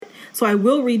So I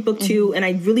will read book 2, and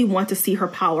I really want to see her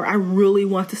power. I really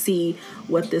want to see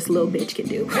what this little bitch can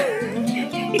do.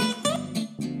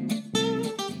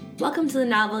 Welcome to the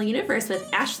Novel Universe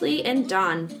with Ashley and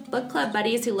Dawn, book club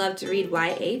buddies who love to read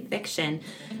YA fiction.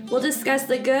 We'll discuss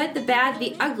the good, the bad,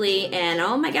 the ugly, and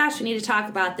oh my gosh, we need to talk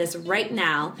about this right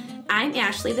now. I'm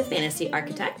Ashley, the fantasy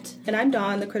architect. And I'm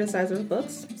Dawn, the criticizer of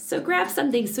books. So grab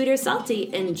something sweet or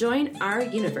salty and join our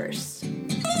universe.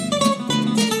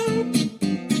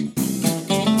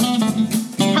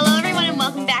 Hello, everyone, and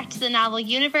welcome back to the Novel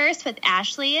Universe with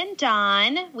Ashley and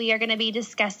Dawn. We are going to be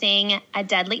discussing A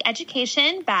Deadly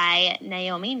Education by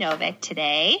Naomi Novik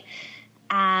today.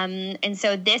 And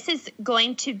so this is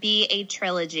going to be a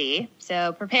trilogy.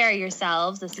 So prepare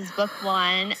yourselves. This is book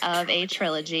 1 of a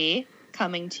trilogy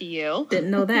coming to you.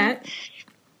 Didn't know that.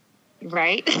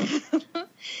 Right?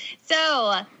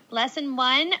 So, lesson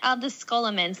 1 of the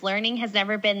Scholemans. Learning has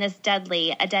never been this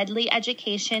deadly. A deadly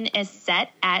education is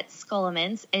set at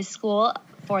Scholemans, a school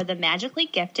for the magically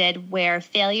gifted where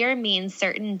failure means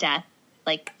certain death,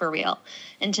 like for real,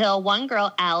 until one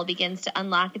girl, Elle, begins to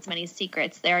unlock its many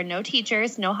secrets. There are no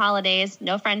teachers, no holidays,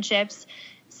 no friendships,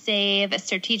 save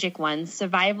strategic ones.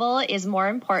 Survival is more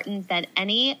important than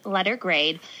any letter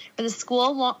grade, for the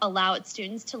school won't allow its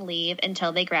students to leave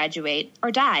until they graduate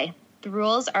or die. The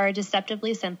rules are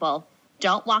deceptively simple.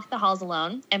 Don't walk the halls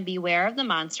alone, and beware of the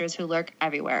monsters who lurk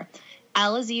everywhere.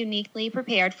 Elle is uniquely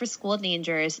prepared for school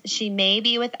dangers. She may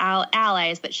be without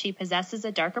allies, but she possesses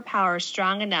a darker power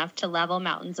strong enough to level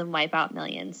mountains and wipe out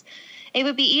millions. It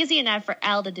would be easy enough for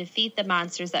Elle to defeat the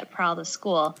monsters that prowl the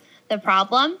school. The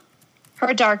problem?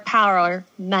 Her dark power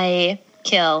may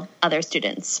kill other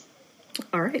students.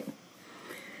 All right.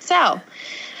 So,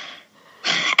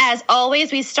 as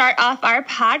always, we start off our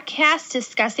podcast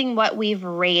discussing what we've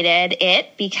rated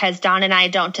it, because Dawn and I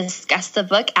don't discuss the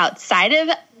book outside of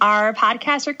our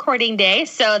podcast recording day.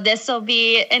 So this will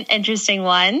be an interesting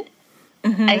one.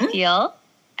 Mm-hmm. I feel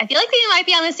like we might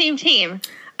be on the same team.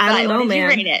 I don't know, what did man. you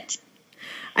rate it?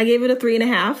 I gave it a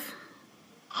 3.5.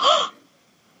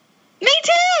 Me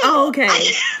too. Oh,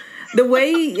 okay. The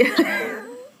way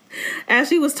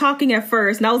Ashley was talking at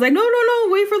first, and I was like, no,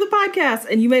 wait for the podcast.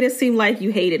 And you made it seem like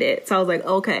you hated it. So I was like,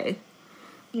 okay.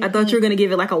 Mm-hmm. I thought you were going to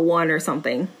give it like a 1 or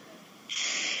something.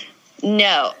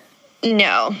 No.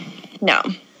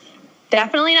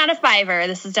 Definitely not a 5er.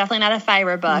 This is definitely not a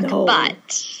 5er book, no.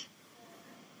 But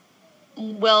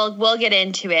we'll get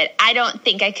into it. I don't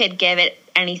think I could give it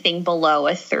anything below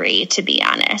a 3, to be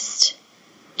honest.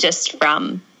 Just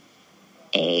from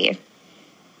I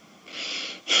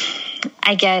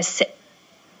guess,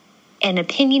 an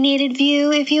opinionated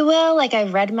view, if you will. Like,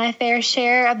 I've read my fair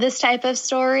share of this type of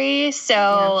story.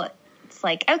 So It's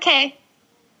like, okay,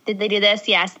 did they do this?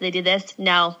 Yes. Did they do this?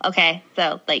 No. Okay.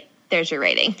 So, like, there's your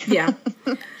rating. Yeah.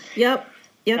 Yep.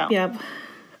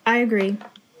 I agree.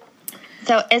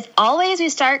 So, as always, we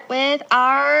start with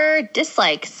our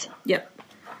dislikes. Yep.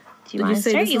 Do you want to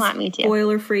start or do you want me to?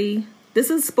 Spoiler-free. This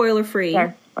is spoiler-free.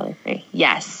 Sure. Spoiler-free.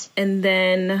 Yes. And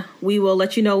then we will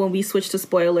let you know when we switch to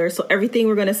spoilers. So everything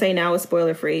we're going to say now is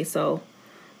spoiler-free. So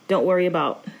don't worry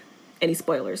about any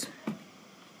spoilers.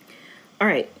 All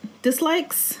right.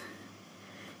 Dislikes.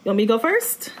 You want me to go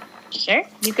first? Sure.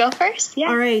 You go first. Yeah.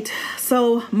 All right.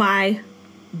 So my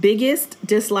biggest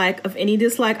dislike of any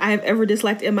dislike I have ever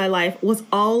disliked in my life was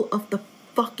all of the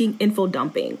fucking info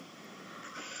dumping.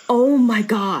 Oh my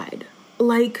God.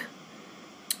 Like,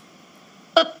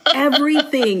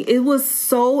 everything. It was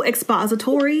so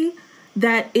expository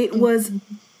that it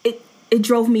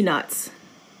drove me nuts.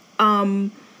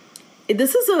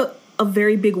 This is a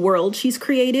very big world she's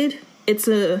created.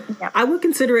 I would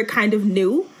consider it kind of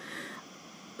new.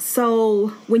 So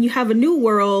when you have a new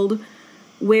world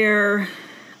where,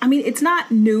 I mean, it's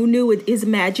not new, it is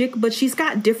magic, but she's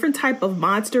got different type of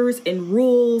monsters and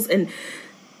rules, and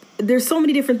there's so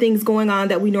many different things going on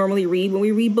that we normally read when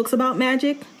we read books about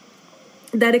magic,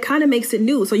 that it kind of makes it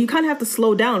new. So you kind of have to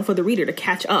slow down for the reader to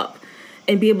catch up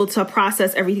and be able to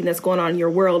process everything that's going on in your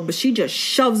world. But she just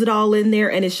shoves it all in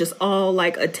there, and it's just all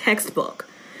like a textbook.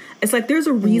 It's like there's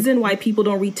a reason why people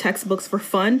don't read textbooks for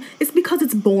fun. It's because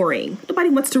it's boring. Nobody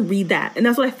wants to read that. And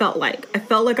that's what I felt like. I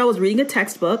felt like I was reading a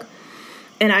textbook,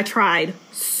 and I tried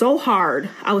so hard.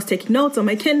 I was taking notes on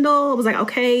my Kindle. I was like,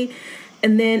 okay.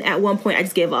 And then at one point I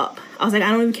just gave up. I was like,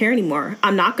 I don't even care anymore.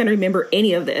 I'm not going to remember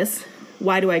any of this.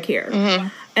 Why do I care? Mm-hmm.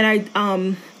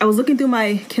 And I was looking through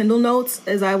my Kindle notes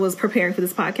as I was preparing for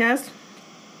this podcast.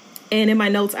 And in my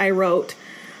notes, I wrote,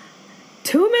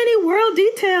 too many world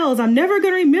details. I'm never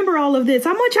going to remember all of this.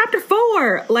 I'm on chapter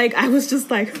 4. Like, I was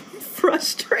just like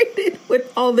frustrated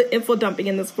with all the info dumping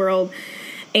in this world.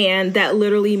 And that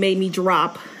literally made me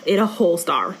drop it a whole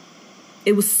star.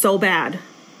 It was so bad.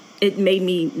 It made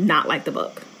me not like the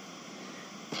book.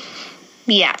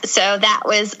 Yeah, so that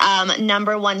was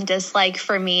number one dislike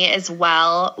for me as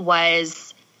well,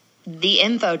 was the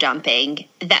info dumping.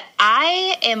 That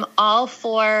I am all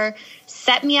for,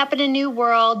 set me up in a new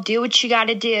world, do what you got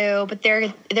to do. But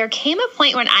there came a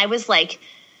point when I was like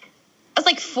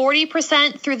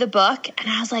 40% through the book, and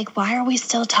I was like, why are we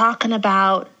still talking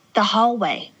about the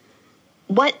hallway?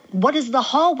 What does the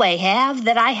hallway have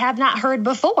that I have not heard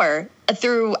before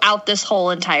throughout this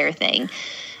whole entire thing?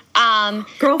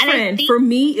 Girlfriend, for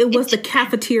me, it was the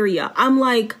cafeteria. I'm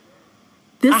like,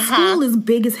 this school is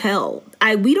big as hell.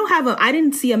 I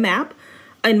didn't see a map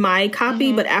in my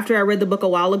copy, but after I read the book a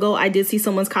while ago, I did see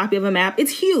someone's copy of a map.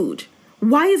 It's huge.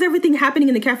 Why is everything happening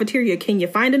in the cafeteria? Can you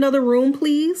find another room,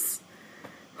 please?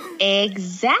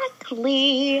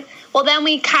 Exactly. Well, then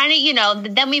we kind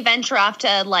of, then we venture off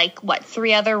to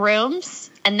 3 other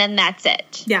rooms, and then that's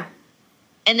it. Yeah.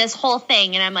 And this whole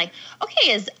thing, and I'm like,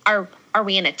 okay, are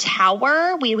we in a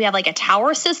tower? We have like a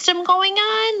tower system going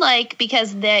on,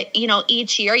 because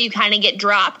each year you kind of get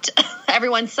dropped.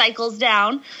 Everyone cycles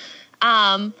down.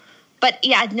 But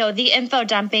yeah, no, the info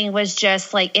dumping was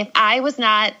just if I was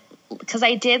not, because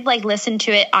I did listen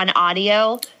to it on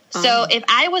audio. So if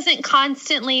I wasn't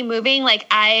constantly moving,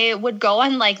 I would go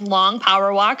on long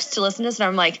power walks to listen to this, and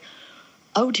I'm like,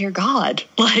 oh dear God,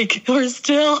 we're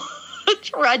still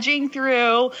trudging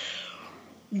through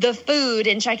the food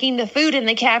and checking the food in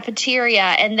the cafeteria,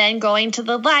 and then going to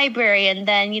the library, and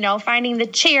then, finding the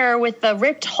chair with the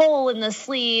ripped hole in the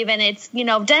sleeve, and it's,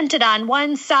 dented on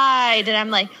one side. And I'm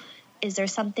like, is there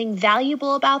something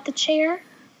valuable about the chair?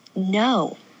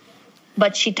 No.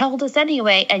 But she told us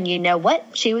anyway, and you know what?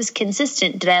 She was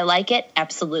consistent. Did I like it?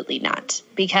 Absolutely not.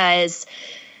 Because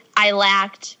I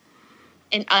lacked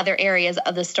in other areas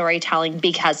of the storytelling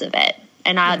because of it.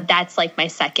 And that's my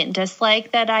second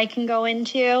dislike that I can go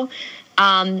into.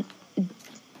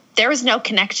 There was no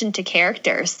connection to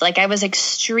characters. I was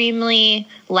extremely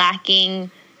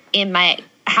lacking in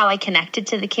how I connected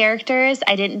to the characters.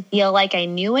 I didn't feel like I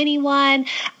knew anyone.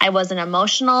 I wasn't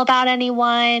emotional about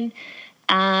anyone.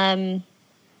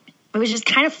 It was just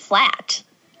kind of flat.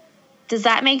 Does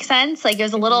that make sense? It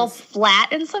was a little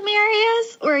flat in some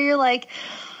areas where you're like,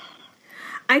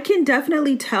 I can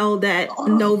definitely tell that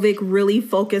Novik really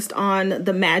focused on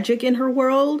the magic in her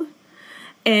world,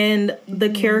 and the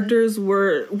characters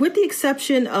were, with the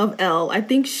exception of Elle, I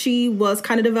think she was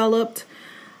kind of developed,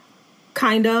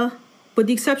 with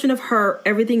the exception of her,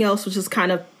 everything else was just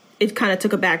it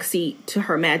took a back seat to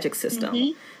her magic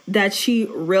system that she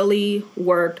really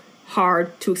worked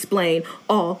hard to explain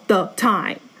all the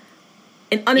time.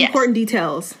 And unimportant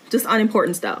details, just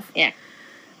unimportant stuff. Yeah.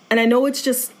 And I know it's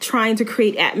just trying to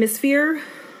create atmosphere,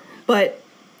 but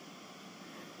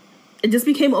it just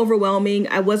became overwhelming.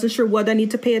 I wasn't sure what I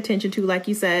need to pay attention to, like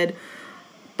you said.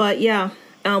 But yeah,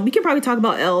 we can probably talk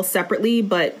about Elle separately.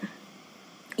 But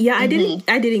yeah, I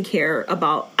didn't care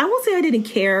about. I won't say I didn't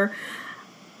care.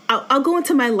 I'll go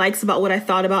into my likes about what I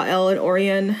thought about Elle and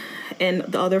Orion and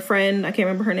the other friend. I can't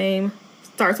remember her name.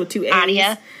 Starts with 2 A's.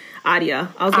 Adia.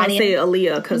 I was going to say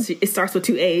Aaliyah because it starts with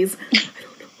 2 A's.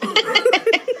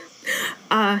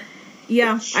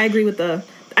 Yeah, I agree with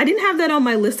I didn't have that on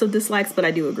my list of dislikes, but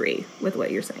I do agree with what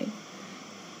you're saying.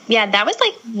 Yeah, that was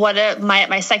one of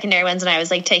my secondary ones. When I was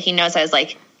taking notes, I was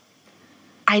like,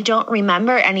 I don't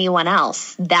remember anyone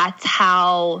else. That's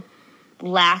how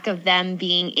lack of them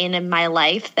being in my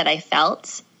life that I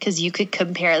felt. Because you could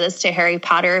compare this to Harry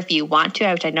Potter if you want to,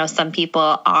 which I know some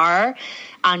people are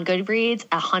on Goodreads,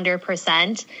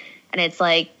 100%. And it's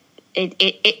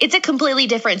it's a completely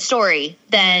different story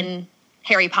than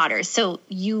Harry Potter. So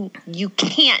you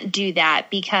can't do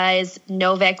that, because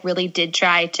Novik really did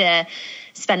try to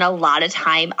spend a lot of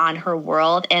time on her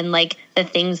world, and the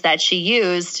things that she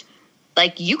used,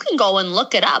 you can go and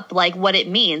look it up, what it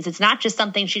means. It's not just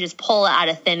something she just pulled out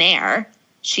of thin air.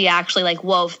 She actually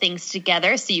wove things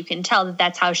together, so you can tell that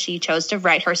that's how she chose to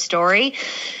write her story.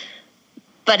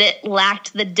 But it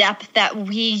lacked the depth that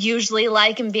we usually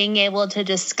like in being able to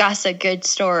discuss a good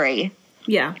story.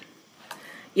 Yeah.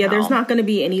 Yeah, no. There's not going to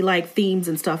be any themes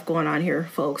and stuff going on here,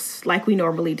 folks, like we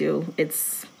normally do.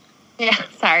 Yeah,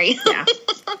 sorry. Yeah.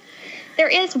 There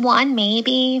is one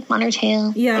or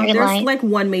two. Yeah, there's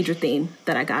one major theme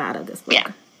that I got out of this book.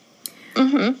 Yeah.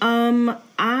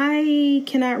 I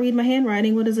cannot read my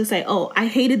handwriting. What does it say? Oh, I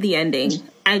hated the ending.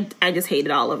 I just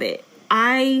hated all of it.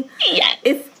 Because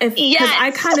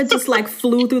I kind of just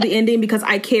flew through the ending because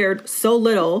I cared so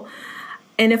little.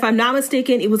 And if I'm not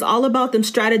mistaken, it was all about them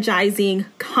strategizing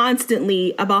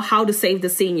constantly about how to save the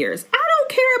seniors. I don't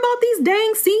care about these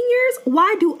dang seniors.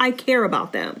 Why do I care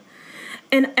about them?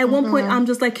 And at one point, I'm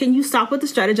just like, can you stop with the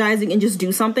strategizing and just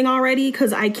do something already?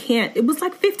 Because I can't. It was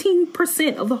like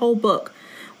 15% of the whole book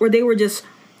where they were just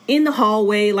in the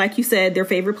hallway, like you said, their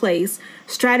favorite place,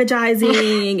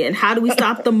 strategizing and how do we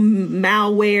stop the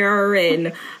malware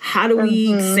and how do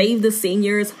we save the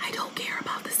seniors? I don't care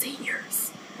about the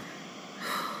seniors.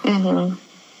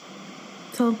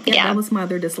 So, yeah, that was my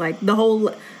other dislike.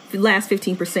 The last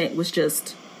 15% was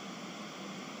just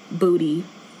booty.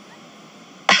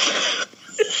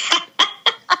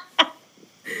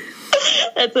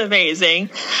 That's amazing.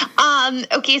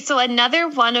 Okay, so another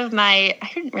one of I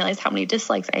didn't realize how many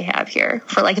dislikes I have here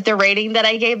for like the rating that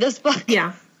I gave this book.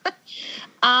 Yeah.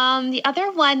 The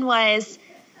other one was,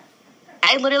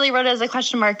 I literally wrote it as a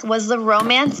question mark, was the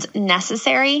romance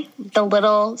necessary? The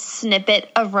little snippet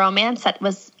of romance that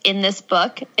was in this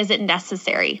book, is it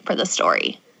necessary for the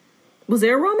story? Was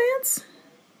there a romance?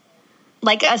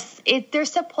 Like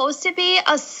there's supposed to be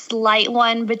a slight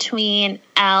one between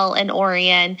Elle and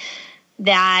Orion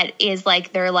that is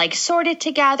like they're like sorted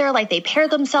together, like they pair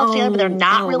themselves together, but they're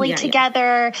not really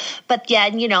together. Yeah. But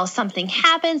yeah, something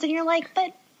happens and you're like,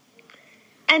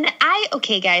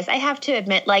 okay, guys, I have to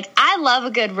admit, like, I love a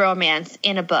good romance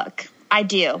in a book. I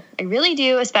do. I really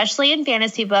do, especially in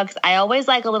fantasy books. I always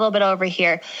like a little bit over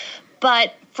here.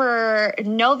 But for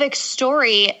Novik's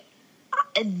story,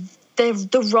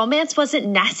 the romance wasn't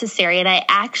necessary. And I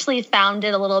actually found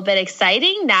it a little bit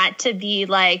exciting not to be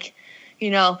like,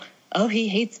 oh, he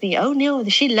hates me. Oh, no,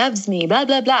 she loves me, blah,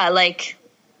 blah, blah. Like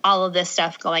all of this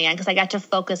stuff going on because I got to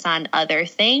focus on other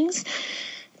things.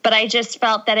 But I just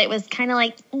felt that it was kind of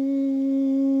like, that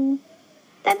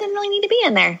didn't really need to be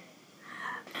in there.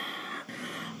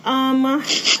 I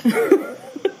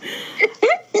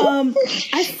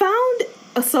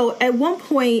found, so at one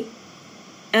point,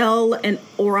 Elle and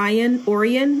Orion,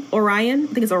 I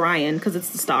think it's Orion because it's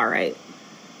the star, right?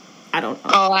 I don't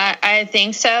know. Oh, I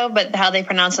think so, but how they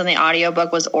pronounce it in the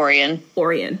audiobook was Orion.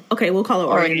 Orion. Okay, we'll call it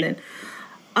Orion then.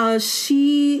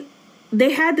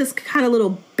 They had this kind of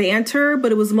little banter,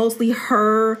 but it was mostly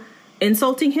her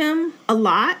insulting him a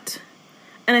lot.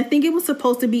 And I think it was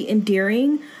supposed to be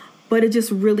endearing, but it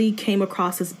just really came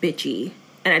across as bitchy.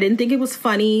 And I didn't think it was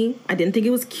funny. I didn't think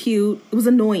it was cute. It was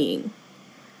annoying.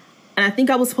 And I think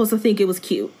I was supposed to think it was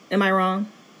cute. Am I wrong?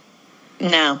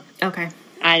 No. Okay.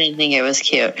 I didn't think it was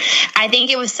cute. I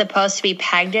think it was supposed to be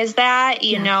pegged as that,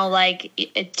 you know, like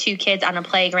two kids on a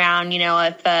playground,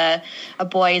 if a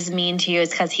boy is mean to you, it's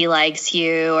because he likes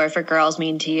you, or if a girl's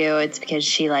mean to you, it's because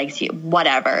she likes you,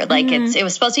 whatever. Like it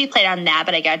was supposed to be played on that,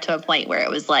 but I got to a point where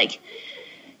it was like,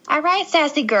 all right,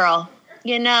 sassy girl,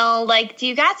 like, do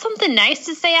you got something nice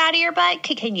to say out of your butt?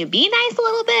 Can you be nice a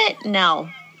little bit? No.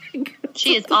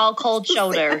 She is all cold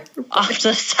shoulder off to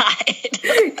the side.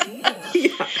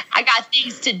 I got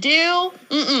things to do.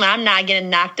 I'm not getting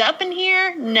knocked up in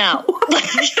here. No.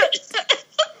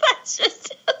 That's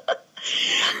just,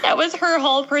 that was her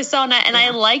whole persona. And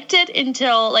I liked it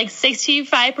until like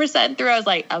 65% through. I was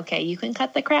like, okay, you can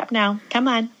cut the crap now. Come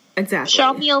on. Exactly.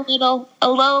 Show me a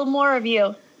little more of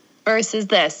you versus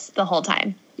this the whole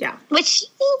time. Yeah. Which she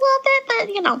did a little bit, but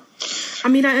I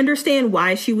mean, I understand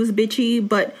why she was bitchy,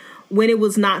 but when it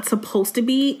was not supposed to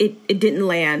be, it didn't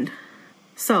land.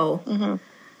 So.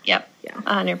 Yep. Yeah.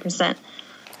 100%.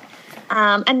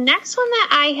 And next one that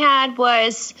I had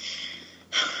was,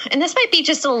 and this might be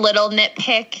just a little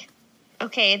nitpick.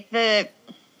 Okay.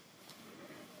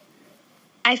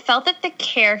 I felt that the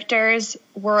characters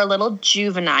were a little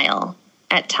juvenile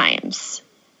at times.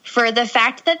 For the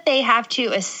fact that they have to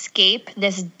escape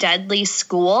this deadly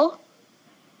school,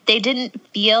 they didn't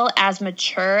feel as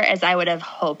mature as I would have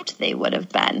hoped they would have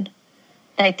been.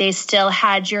 Like they still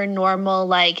had your normal,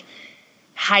 like,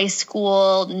 high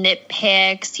school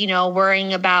nitpicks,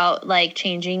 worrying about like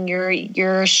changing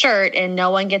your shirt and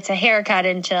no one gets a haircut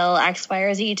until X, Y,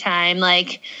 or Z time.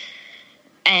 Like,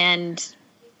 and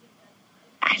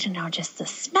I don't know, just the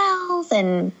smells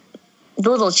and the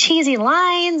little cheesy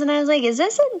lines. And I was like, is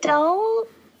this adult?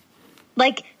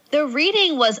 Like, the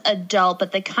reading was adult,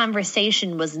 but the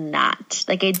conversation was not.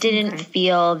 Like, it didn't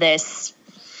feel this,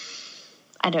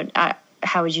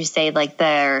 how would you say, like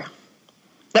the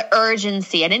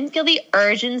urgency. I didn't feel the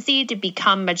urgency to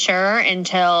become mature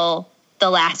until the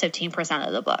last 15%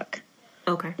 of the book.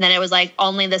 Okay. And then it was like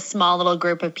only this small little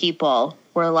group of people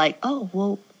were like,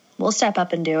 oh, we'll step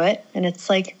up and do it. And it's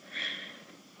like,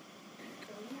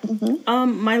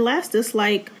 my last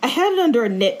dislike, I had it under a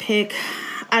nitpick.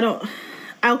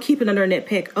 I'll keep it under a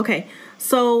nitpick. Okay.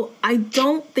 So I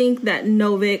don't think that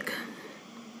Novik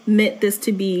meant this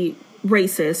to be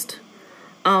racist.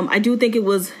 I do think it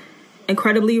was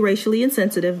incredibly racially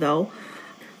insensitive, though.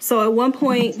 So at one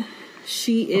point,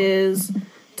 she is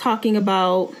talking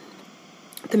about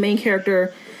the main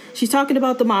character. She's talking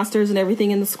about the monsters and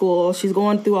everything in the school. She's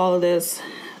going through all of this,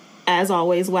 as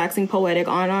always, waxing poetic,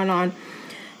 on.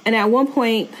 And at one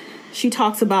point, she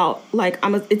talks about, like,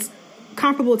 it's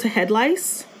comparable to head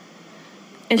lice.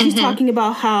 And she's talking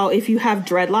about how if you have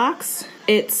dreadlocks,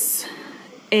 it's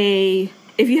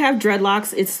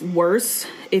worse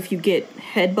if you get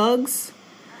head bugs.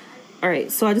 All right,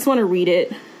 so I just want to read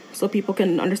it so people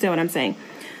can understand what I'm saying.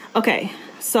 Okay,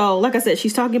 so like I said,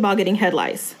 she's talking about getting head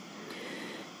lice.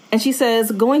 And she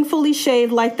says, going fully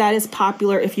shaved like that is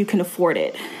popular if you can afford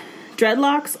it.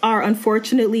 Dreadlocks are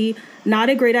unfortunately not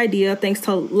a great idea thanks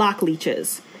to lock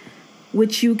leeches,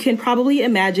 which you can probably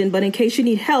imagine, but in case you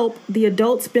need help, the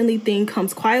adult spindly thing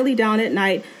comes quietly down at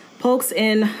night, pokes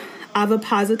an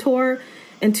ovipositor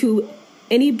into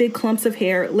any big clumps of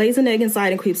hair, lays an egg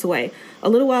inside, and creeps away. A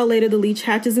little while later, the leech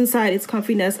hatches inside its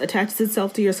comfy nest, attaches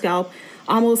itself to your scalp.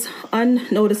 Almost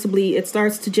unnoticeably, it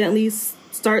starts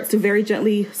to very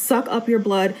gently suck up your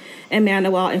blood and mana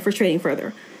while infiltrating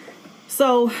further.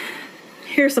 So,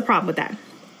 here's the problem with that.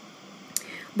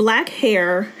 Black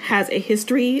hair has a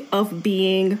history of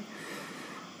being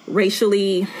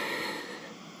racially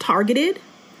targeted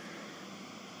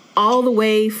all the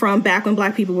way from back when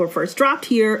black people were first dropped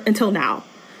here until now.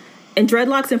 And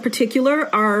dreadlocks in particular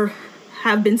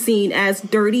have been seen as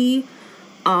dirty,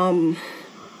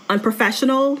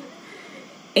 unprofessional,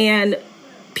 and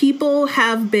people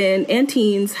and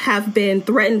teens have been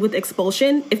threatened with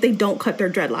expulsion if they don't cut their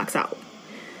dreadlocks out.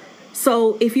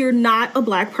 So if you're not a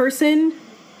black person,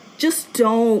 just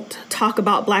don't talk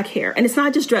about black hair. And it's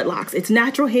not just dreadlocks. It's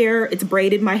natural hair. It's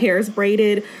braided. My hair is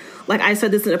braided. Like I said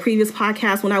this in a previous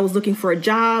podcast, when I was looking for a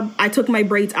job, I took my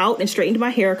braids out and straightened my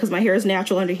hair because my hair is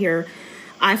natural under here.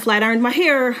 I flat ironed my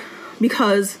hair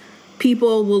because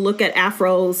people will look at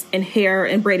afros and hair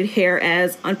and braided hair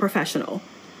as unprofessional.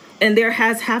 And there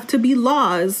have to be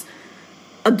laws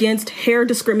against hair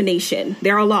discrimination.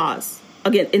 There are laws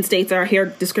in states that are hair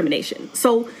discrimination.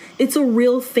 So it's a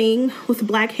real thing with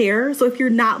black hair. So if you're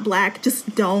not black,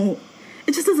 just don't.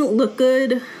 It just doesn't look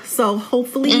good. So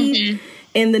hopefully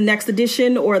in the next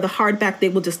edition or the hardback, they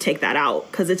will just take that out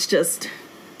because it's just,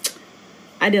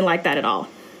 I didn't like that at all.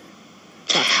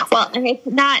 Well, and it's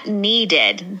not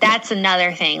needed. That's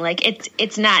another thing. Like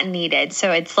it's not needed.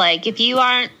 So it's like, if you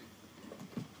aren't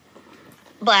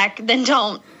black, then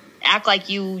don't act like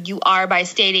you are by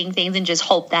stating things and just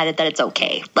hope that it's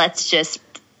okay. Let's just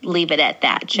leave it at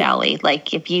that, shall we? Like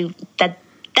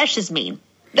that's just mean.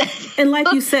 And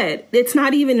like you said, it's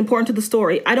not even important to the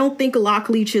story. I don't think lock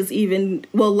leeches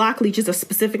are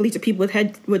specifically to people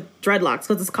with dreadlocks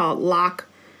because it's called lock.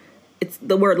 It's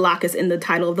the word lock is in the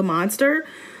title of the monster.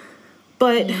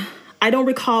 But I don't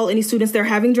recall any students there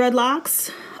having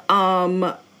dreadlocks.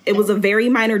 It was a very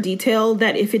minor detail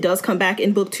that if it does come back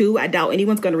in book 2, I doubt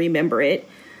anyone's going to remember it.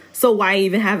 So why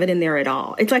even have it in there at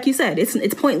all? It's like you said,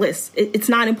 it's pointless. It's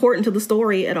not important to the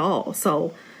story at all.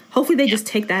 So hopefully they just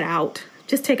take that out.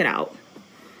 Just take it out.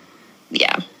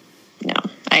 Yeah. No,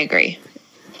 I agree.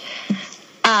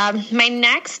 My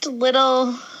next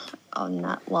little...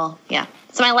 So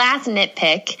my last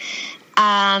nitpick,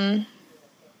 I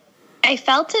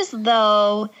felt as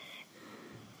though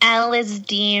Elle is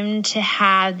deemed to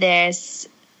have this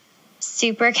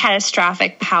super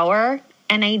catastrophic power,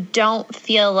 and I don't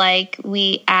feel like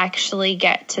we actually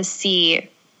get to see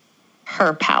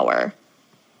her power.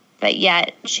 But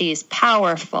yet she's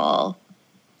powerful.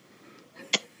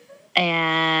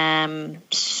 And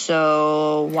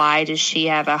so why does she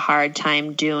have a hard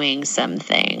time doing some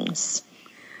things?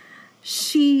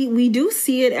 We do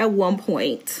see it at one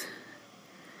point.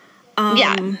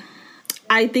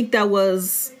 I think that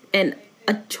was a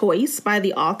choice by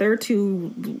the author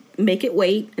to make it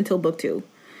wait until book 2.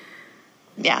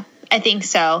 Yeah, I think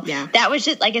so. Yeah. That was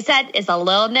just, like I said, is a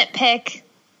little nitpick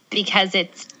because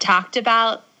it's talked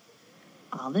about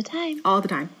all the time. All the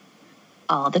time.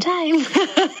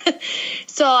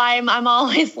 So I'm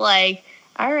always like,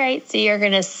 all right, so you're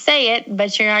going to say it,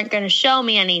 but you're not going to show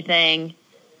me anything.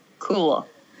 Cool.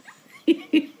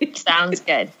 Sounds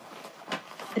good.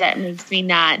 That makes me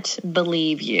not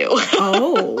believe you.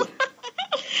 Oh.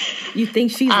 You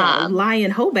think she's a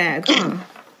lying hoe bag, huh?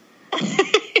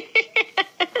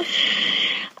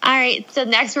 All right, so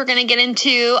next we're going to get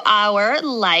into our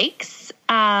likes.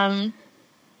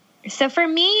 So for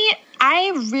me,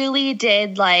 I really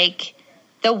did like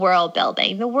the world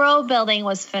building. The world building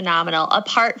was phenomenal.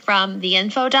 Apart from the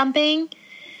info dumping,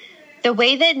 the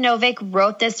way that Novik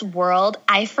wrote this world,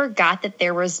 I forgot that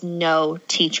there was no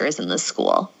teachers in the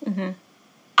school. Mm-hmm.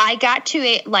 I got to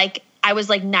it, like, I was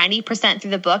like 90%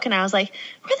 through the book, and I was like,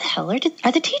 where the hell are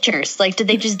the teachers? Like, did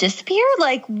they just disappear?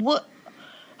 Like, what?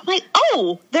 I'm like,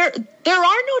 oh, there are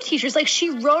no teachers. Like,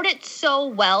 she wrote it so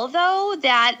well, though,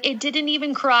 that it didn't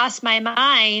even cross my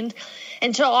mind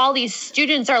until all these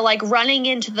students are, like, running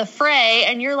into the fray,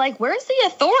 and you're like, where's the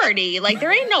authority? Like,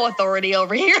 there ain't no authority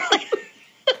over here.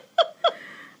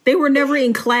 They were never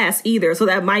in class either, so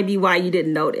that might be why you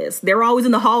didn't notice. They were always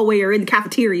in the hallway or in the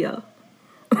cafeteria.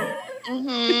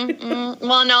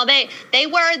 Well, no, they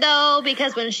were, though,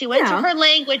 because when she went to her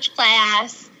language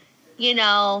class, you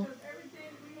know,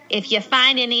 if you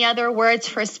find any other words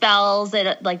for spells,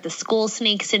 that like the school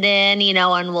sneaks it in, you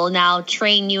know, and will now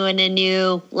train you in a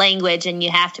new language, and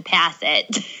you have to pass it.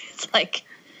 It's like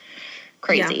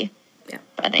crazy. Yeah.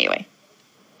 But anyway,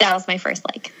 that was my first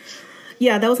like.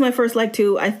 Yeah, that was my first like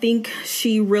too. I think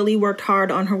she really worked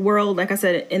hard on her world. Like I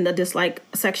said in the dislike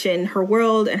section, her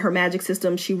world and her magic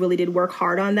system, she really did work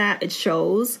hard on that. It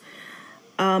shows.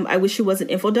 I wish she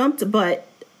wasn't info dumped, but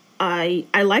I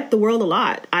like the world a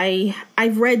lot.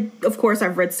 I've read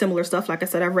similar stuff. Like I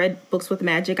said, I've read books with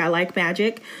magic. I like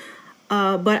magic.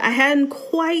 But I hadn't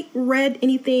quite read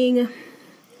anything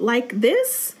like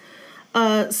this.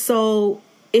 So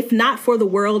if not for the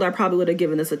world, I probably would have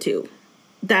given this a 2.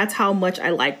 That's how much I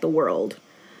like the world.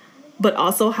 But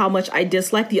also how much I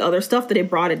dislike the other stuff that it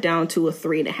brought it down to a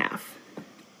 3.5.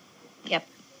 Yep.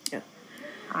 Yeah.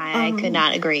 I could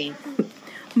not agree.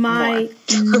 My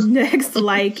next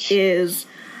like is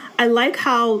I like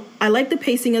the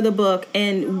pacing of the book,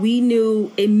 and we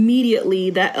knew immediately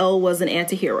that Elle was an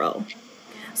anti-hero.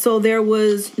 So there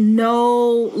was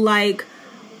no like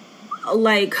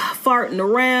farting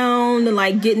around and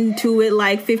like getting to it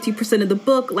like 50% of the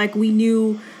book. Like, we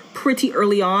knew pretty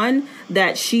early on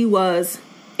that she was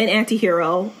an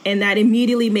anti-hero, and that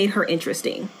immediately made her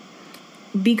interesting.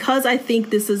 Because I think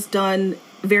this is done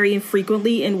very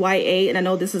infrequently in YA, and I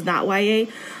know this is not YA,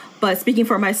 but speaking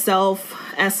for myself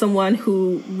as someone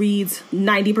who reads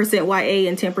 90% YA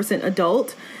and 10%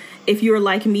 adult, if you're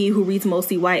like me who reads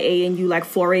mostly YA and you like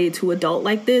foray to adult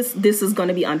like this is going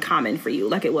to be uncommon for you,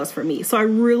 like it was for me. So I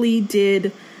really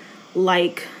did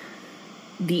like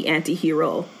the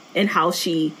anti-hero and how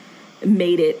she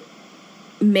made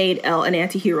Elle an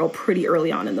anti-hero pretty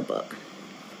early on in the book.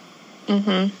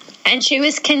 Mm-hmm. And she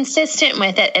was consistent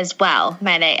with it as well,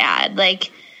 might I add.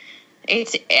 Like,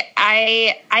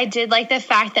 I did like the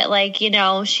fact that, like, you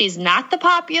know, she's not the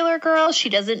popular girl. She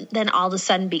doesn't then all of a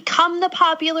sudden become the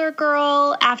popular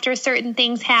girl after certain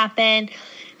things happen.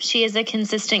 She is a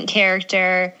consistent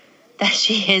character, that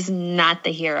she is not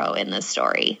the hero in the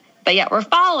story. But yet we're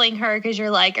following her because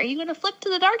you're like, are you going to flip to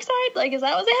the dark side? Like, is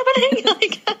that what's happening?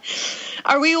 Like,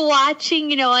 are we watching,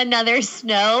 you know, another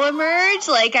Snow emerge?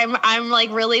 Like, I'm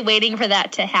like really waiting for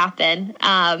that to happen.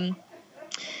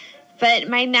 But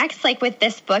my next, like, with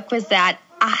this book was that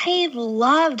I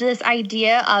loved this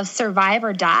idea of survive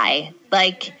or die.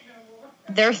 Like,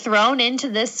 they're thrown into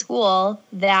this school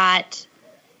that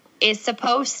is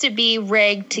supposed to be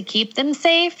rigged to keep them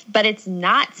safe, but it's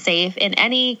not safe in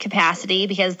any capacity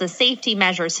because the safety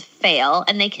measures fail,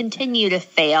 and they continue to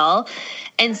fail.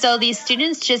 And so these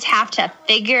students just have to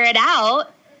figure it out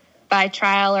by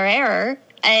trial or error.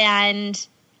 And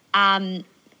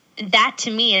that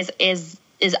to me is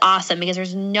awesome, because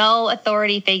there's no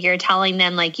authority figure telling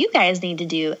them, like, you guys need to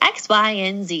do X, Y,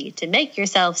 and Z to make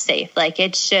yourself safe. Like,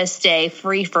 it's just a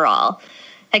free-for-all.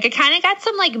 Like, it kind of got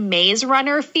some, like, Maze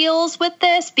Runner feels with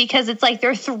this, because it's like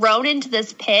they're thrown into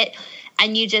this pit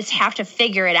and you just have to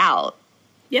figure it out.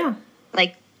 Yeah.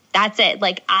 Like, that's it.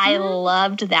 Like, I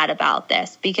loved that about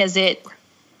this, because it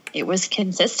was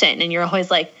consistent, and you're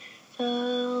always like,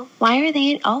 so why are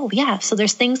they? Oh, yeah. So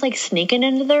there's things like sneaking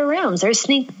into their rooms. There's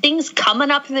things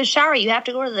coming up in the shower. You have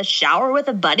to go to the shower with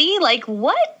a buddy. Like,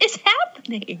 what is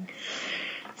happening?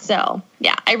 So,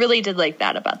 yeah, I really did like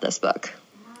that about this book.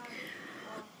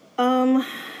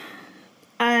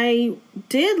 I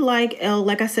did like Elle,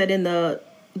 like I said in the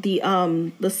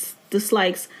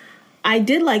dislikes. I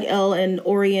did like Elle and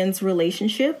Orion's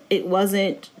relationship. It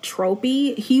wasn't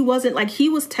tropey. He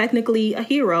was technically a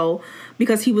hero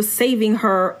because he was saving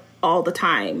her all the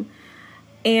time.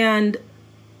 And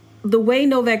the way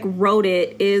Novik wrote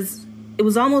it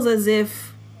was almost as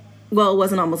if, well, it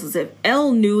wasn't almost as if,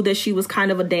 Elle knew that she was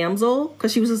kind of a damsel,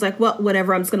 because she was just like, well,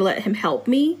 whatever, I'm just going to let him help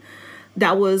me.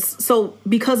 So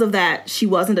because of that, she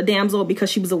wasn't a damsel, because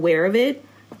she was aware of it.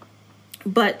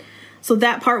 But so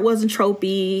that part wasn't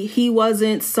tropey. He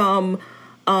wasn't some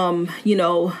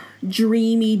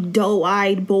dreamy,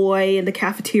 doe-eyed boy in the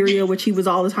cafeteria, which he was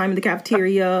all the time in the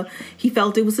cafeteria. He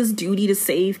felt it was his duty to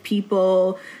save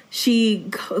people.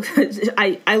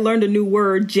 I learned a new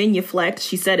word, genuflect.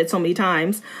 She said it so many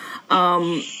times.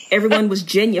 Everyone was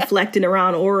genuflecting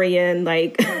around Orion.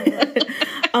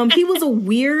 He was a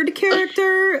weird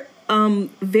character.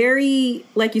 Very,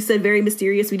 like you said, very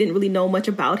mysterious. We didn't really know much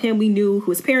about him. We knew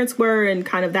who his parents were and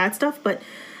kind of that stuff. But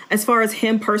as far as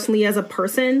him personally as a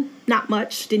person, not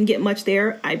much. Didn't get much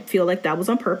there. I feel like that was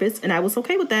on purpose, and I was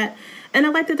okay with that. And I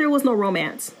liked that there was no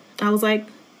romance. I was like,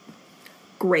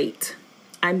 great.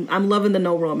 I'm loving the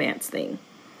no romance thing.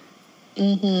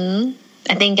 Mm-hmm.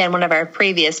 I think in one of our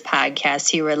previous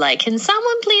podcasts, you were like, can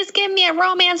someone please give me a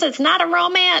romance? It's not a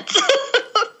romance.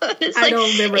 I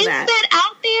don't remember is that. That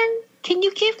out there? Can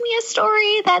you give me a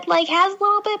story that has a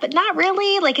little bit, but not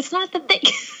really? It's not the thing.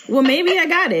 Well, maybe I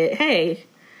got it. Hey,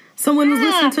 someone was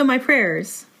listening to my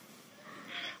prayers.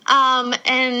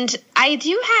 And I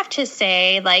do have to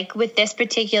say, with this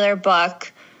particular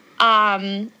book,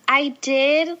 I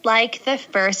did like the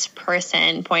first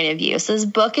person point of view. So this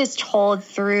book is told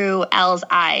through Elle's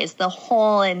eyes the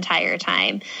whole entire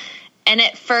time. And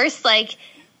at first,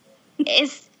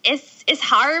 it's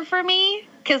hard for me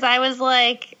because I was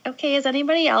like, okay, is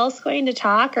anybody else going to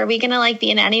talk? Are we going to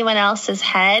be in anyone else's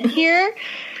head here?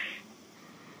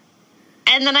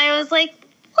 And then I was like,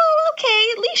 oh,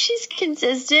 okay, at least she's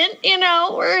consistent.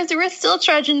 We're still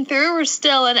trudging through. We're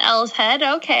still in Elle's head.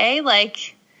 Okay,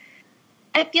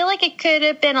 I feel like it could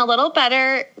have been a little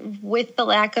better with the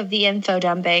lack of the info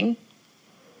dumping.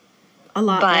 A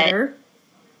lot better.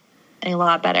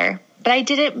 But I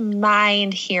didn't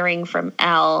mind hearing from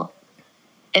Elle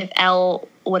if Elle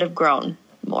would have grown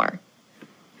more.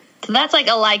 So that's a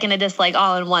like and a dislike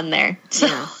all in one there. So,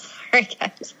 yeah. Sorry,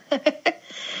 guys.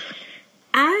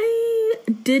 I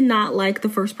did not like the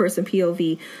first person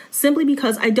POV simply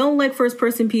because I don't like first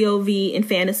person POV in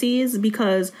fantasies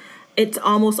because it's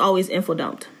almost always info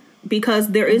dumped because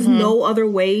there is no other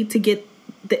way to get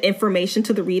the information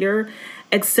to the reader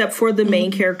except for the main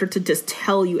character to just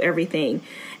tell you everything.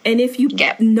 And if you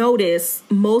notice,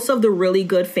 most of the really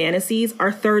good fantasies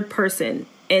are third person.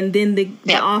 And then the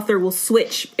author will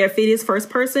switch. If it is first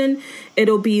person,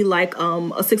 it'll be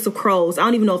a Six of Crows. I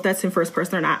don't even know if that's in first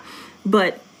person or not.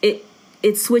 But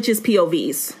it switches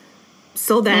POVs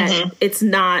so that it's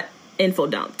not info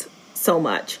dumped so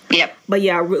much. Yep. But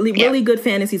yeah, really good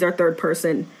fantasies are third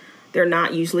person. They're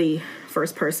not usually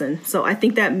first person. So I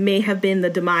think that may have been the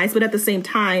demise. But at the same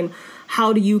time,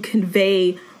 how do you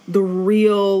convey the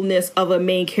realness of a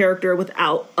main character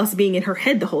without us being in her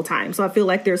head the whole time? So I feel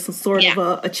like there's some sort of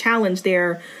a challenge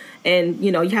there. And,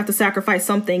 you have to sacrifice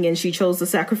something. And she chose to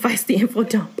sacrifice the info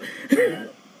dump.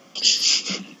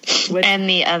 And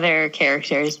the other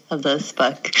characters of this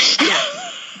book. Yeah.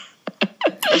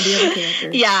 The other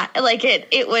characters. Yeah,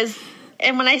 it was,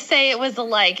 and when I say it was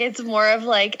it's more of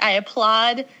I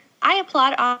applaud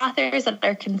authors that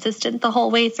are consistent the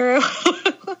whole way through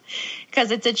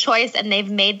because it's a choice and they've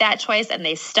made that choice and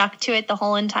they stuck to it the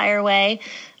whole entire way.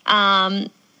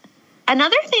 Another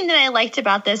thing that I liked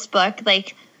about this book,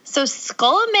 so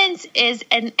Skullman's is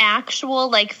an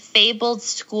actual fabled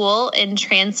school in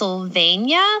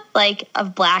Transylvania,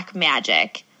 of black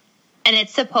magic. And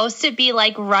it's supposed to be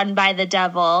run by the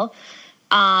devil.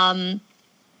 And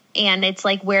it's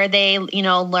where they,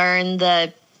 learn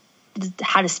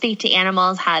how to speak to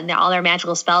animals, all their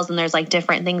magical spells, and there's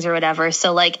different things or whatever.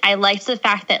 So I liked the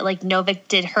fact that Novik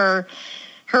did her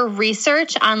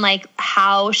research on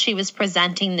how she was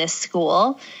presenting this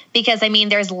school, because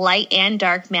there's light and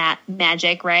dark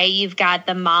magic, right? You've got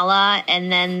the mala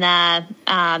and then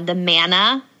the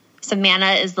mana. So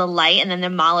mana is the light and then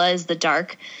the mala is the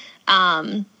dark,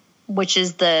 which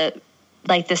is the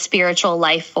spiritual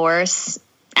life force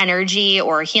energy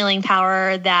or healing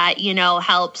power that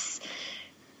helps.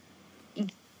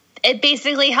 It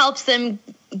basically helps them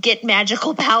get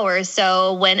magical powers.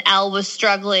 So when Elle was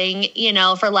struggling,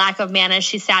 for lack of mana,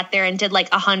 she sat there and did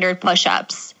 100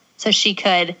 push-ups so she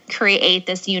could create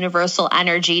this universal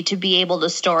energy to be able to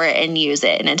store it and use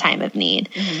it in a time of need.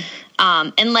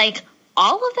 And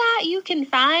all of that you can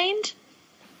find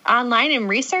online and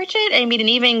research it. And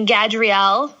even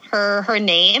Gadriel, her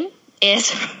name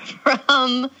is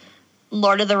from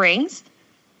Lord of the Rings.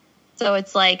 So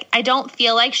it's I don't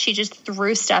feel like she just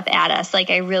threw stuff at us.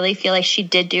 I really feel like she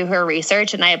did do her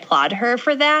research, and I applaud her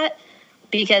for that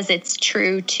because it's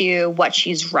true to what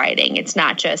she's writing. It's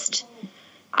not just,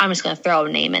 I'm just going to throw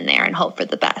a name in there and hope for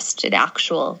the best. It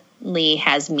actually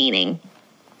has meaning.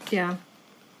 Yeah.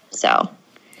 So.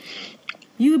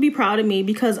 You would be proud of me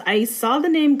because I saw the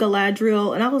name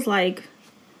Galadriel and I was like,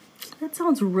 that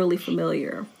sounds really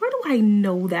familiar. Where do I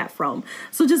know that from?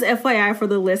 So just FYI for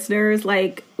the listeners,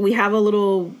 like, we have a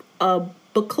little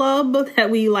book club that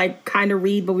we, like, kind of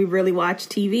read, but we really watch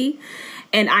TV.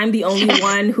 And I'm the only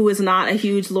one who is not a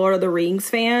huge Lord of the Rings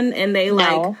fan. And they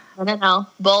No.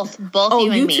 Both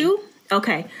you and me. You too?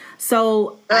 Okay.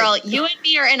 So, girl, you and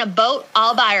me are in a boat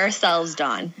all by ourselves,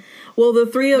 Dawn. Well, the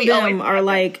three of them are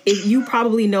like, if you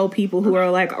probably know people who are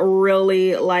like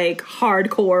really like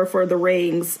hardcore for the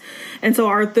rings. And so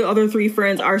our other three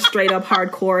friends are straight up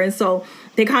hardcore. And so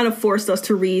they kind of forced us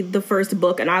to read the first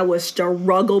book. And I was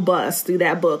struggle bust through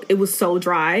that book. It was so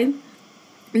dry.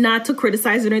 Not to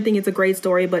criticize it or anything. It's a great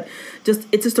story, but it's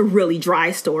just a really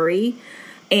dry story.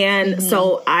 And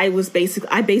so I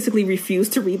basically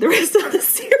refused to read the rest of the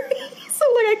series. So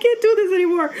like, I can't do this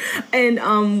anymore. And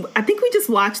I think we just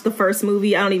watched the first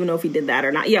movie. I don't even know if we did that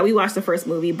or not. Yeah, we watched the first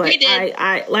movie, but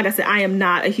I like I said, I am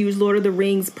not a huge Lord of the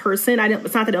Rings person.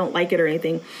 It's not that I don't like it or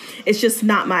anything. It's just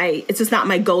not my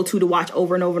go-to to watch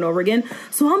over and over and over again.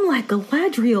 So I'm like,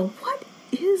 Galadriel, what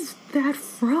is that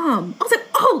from? I was like,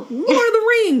 oh, Lord of the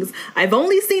Rings. I've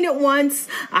only seen it once.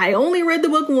 I only read the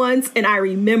book once, and I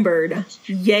remembered.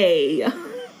 Yay.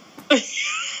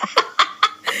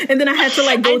 And then I had to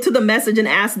like go to the message and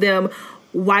ask them,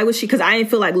 why was she, because I didn't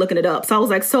feel like looking it up. So I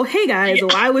was like, so hey guys,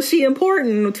 why was she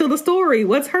important to the story?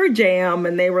 What's her jam?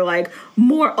 And they were like,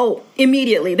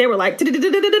 immediately. They were like,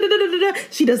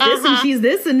 she does this and she's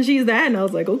this and she's that. And I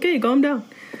was like, okay, calm down.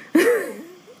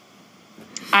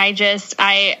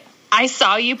 I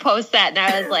saw you post that and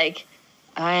I was like,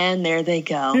 and there they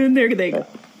go. And there they go.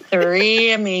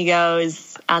 Three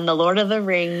amigos on the Lord of the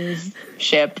Rings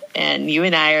ship. And you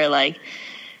and I are like,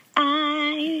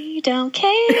 I don't care.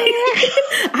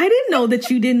 I didn't know that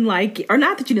you didn't like it, or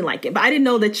not that you didn't like it, but I didn't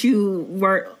know that you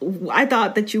weren't. I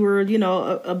thought that you were,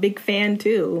 a big fan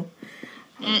too.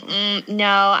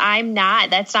 No, I'm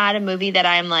not. That's not a movie that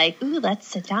I'm like, ooh, let's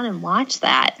sit down and watch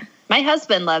that. My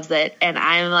husband loves it, and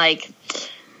I'm like,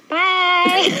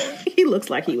 bye. He looks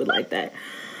like he would like that.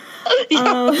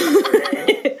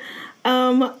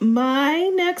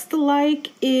 My next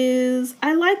like is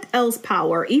I liked Elle's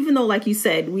power, even though, like you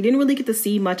said, we didn't really get to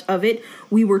see much of it.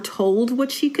 We were told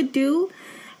what she could do,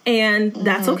 and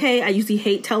that's okay. I usually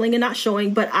hate telling and not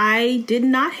showing, but I did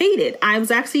not hate it. I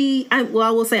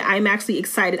will say I'm actually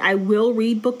excited. I will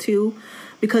read book 2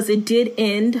 because it did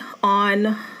end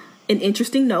on an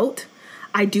interesting note.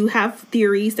 I do have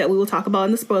theories that we will talk about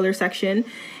in the spoiler section.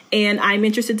 And I'm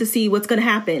interested to see what's going to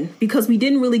happen because we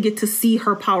didn't really get to see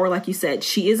her power, like you said.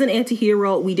 She is an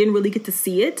anti-hero. We didn't really get to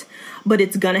see it, but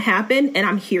it's going to happen, and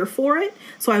I'm here for it.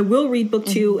 So I will read book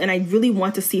 2, and I really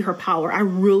want to see her power. I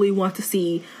really want to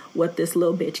see what this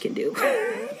little bitch can do.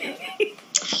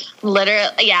 Literally,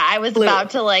 yeah, I was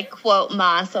about to, like, quote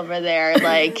Moss over there.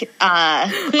 Like,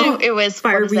 it was...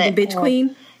 Fire-breathing bitch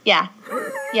queen? Yeah.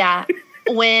 Yeah.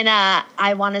 When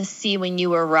I want to see when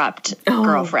you erupt,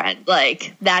 girlfriend.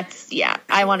 Like,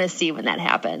 I want to see when that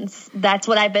happens. That's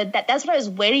what that's what I was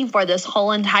waiting for this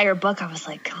whole entire book. I was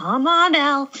like, come on,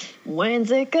 Elle, when's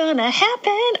it gonna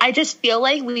happen? I just feel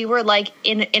like we were like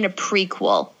in a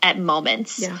prequel at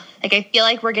moments. Yeah. Like, I feel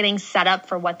like we're getting set up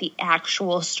for what the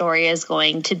actual story is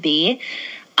going to be.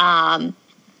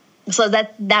 So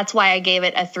that's why I gave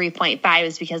it a 3.5,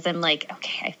 is because I'm like,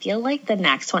 okay, I feel like the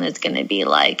next one is going to be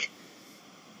like,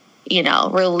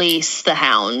 release the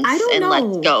hounds and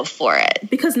let's go for it.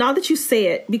 Because now that you say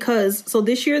it, so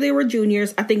this year they were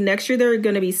juniors. I think next year they're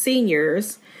going to be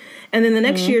seniors. And then the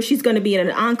next year she's going to be in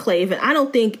an enclave. And I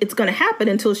don't think it's going to happen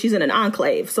until she's in an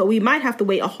enclave. So we might have to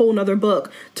wait a whole nother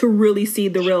book to really see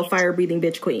the real fire-breathing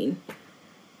bitch queen.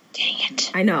 Dang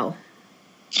it. I know.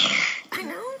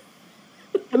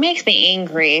 It makes me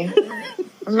angry.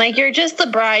 I'm like, you're just the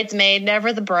bridesmaid,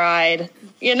 never the bride.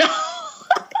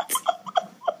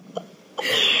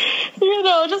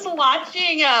 Just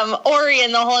watching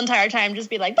Orion the whole entire time just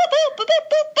be like, boo, boo, boo,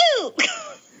 boo, boo,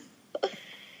 boo.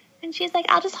 And she's like,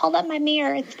 I'll just hold up my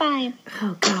mirror. It's fine.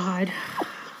 Oh, God.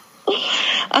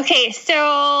 Okay,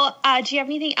 so do you have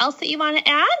anything else that you want to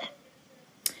add?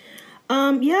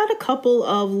 Yeah, I had a couple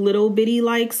of little bitty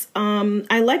likes.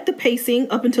 I liked the pacing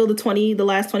up until the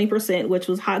last 20%, which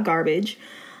was hot garbage.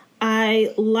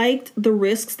 I liked the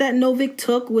risks that Novik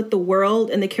took with the world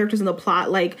and the characters in the plot.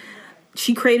 Like,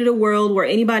 she created a world where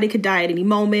anybody could die at any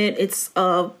moment. It's,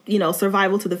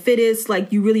 survival to the fittest.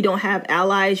 Like, you really don't have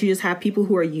allies. You just have people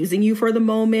who are using you for the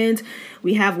moment.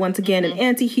 We have, once again, an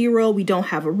anti-hero. We don't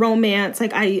have a romance.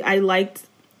 Like, I liked,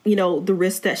 the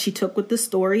risk that she took with the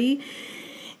story.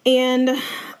 And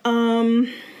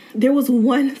there was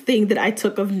one thing that I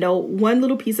took of note, one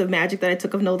little piece of magic that I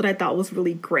took of note that I thought was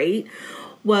really great,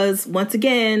 was, once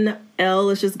again, Elle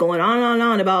is just going on and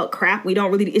on about crap.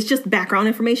 It's just background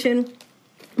information.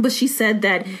 But she said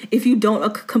that if you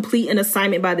don't complete an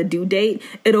assignment by the due date,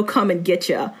 it'll come and get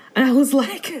you. And I was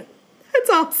like, that's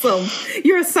awesome.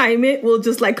 Your assignment will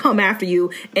just like come after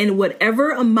you. And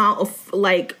whatever amount of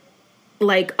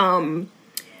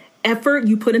effort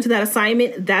you put into that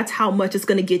assignment, that's how much it's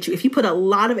going to get you. If you put a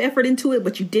lot of effort into it,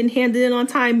 but you didn't hand it in on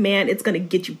time, man, it's going to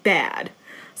get you bad.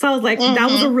 So I was like,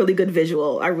 that was a really good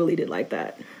visual. I really did like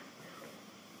that.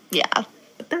 Yeah.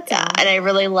 And I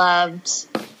really loved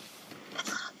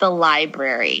the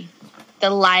library. The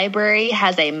library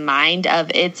has a mind of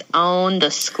its own.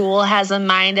 The school has a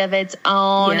mind of its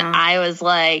own. Yeah. I was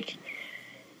like,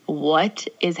 what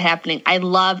is happening? I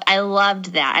loved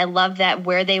that. I love that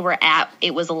where they were at,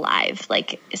 it was alive.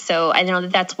 Like, so I know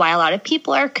that's why a lot of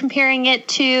people are comparing it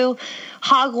to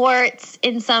Hogwarts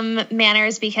in some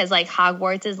manners, because like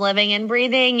Hogwarts is living and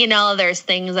breathing. You know, there's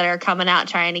things that are coming out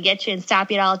trying to get you and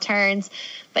stop you at all turns,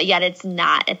 but yet it's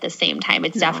not at the same time.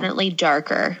 It's definitely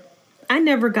darker. I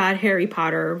never got Harry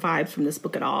Potter vibes from this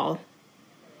book at all.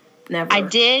 Never. I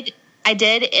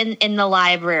did in the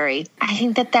library. I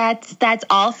think that's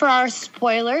all for our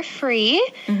spoiler free.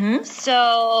 Mm-hmm.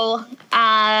 So,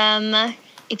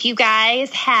 if you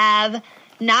guys have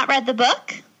not read the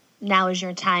book, now is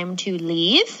your time to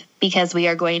leave, because we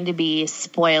are going to be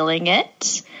spoiling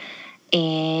it.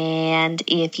 And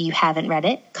if you haven't read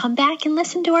it, come back and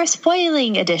listen to our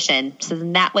spoiling edition. So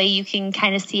then that way you can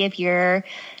kind of see if your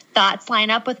thoughts line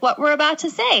up with what we're about to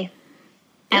say. Yep.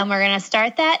 And we're going to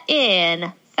start that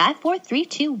in 5, 4, 3,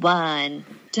 2, 1.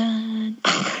 Done.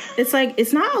 It's like,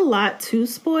 it's not a lot to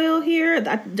spoil here,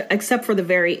 except for the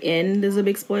very end is a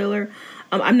big spoiler.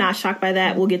 I'm not shocked by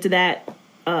that. We'll get to that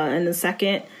in a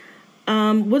second.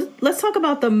 Let's talk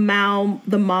about the Mal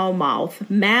Mouth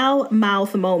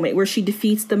moment where she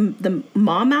defeats the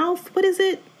Maw Mouth. What is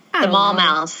it? The Maw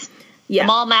Mouth. Yeah. The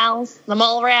Maw Mouths, the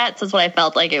Mole Rats is what I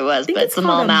felt like it was, but it's the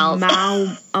Maw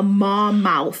Mouth. A Maw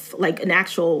Mouth, like an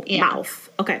actual mouth.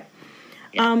 Okay.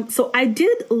 Yeah. So I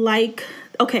did like,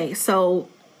 so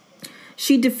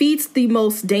she defeats the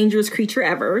most dangerous creature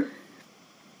ever.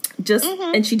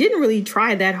 And she didn't really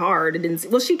try that hard.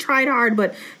 She tried hard,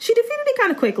 but she defeated it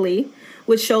kind of quickly,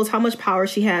 which shows how much power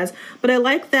she has. But I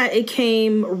like that it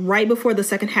came right before the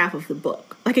second half of the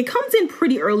book. Like, it comes in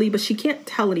pretty early, but she can't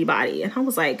tell anybody. And I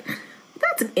was like,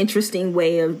 that's an interesting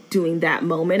way of doing that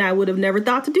moment. I would have never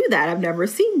thought to do that. I've never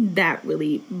seen that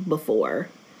really before.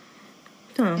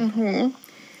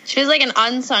 She was like an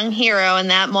unsung hero in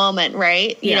that moment,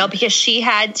 right? You know, because she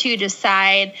had to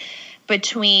decide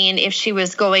between if she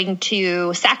was going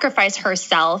to sacrifice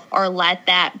herself or let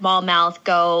that Maw Mouth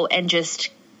go and just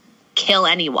kill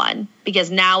anyone. Because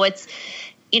now it's,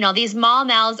 these Maw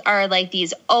Mouths are like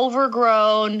these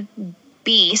overgrown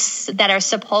beasts that are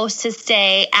supposed to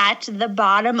stay at the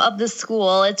bottom of the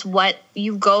school. It's what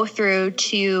you go through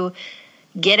to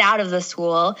get out of the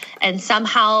school. And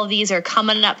somehow these are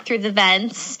coming up through the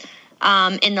vents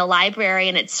in the library,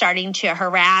 and it's starting to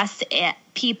harass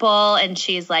people. And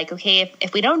she's like, okay,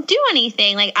 if we don't do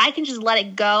anything, like, I can just let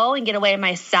it go and get away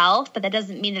myself, but that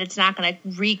doesn't mean that it's not going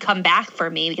to come back for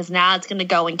me, because now it's going to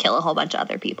go and kill a whole bunch of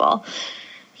other people,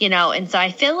 And so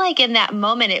I feel like in that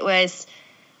moment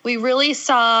we really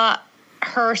saw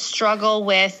her struggle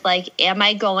with, like, am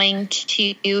I going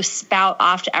to spout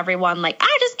off to everyone, like,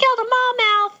 I just killed a Maw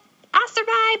Mouth, I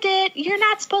survived it, you're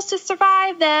not supposed to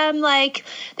survive them. Like,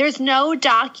 there's no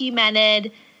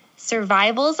documented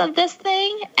survivals of this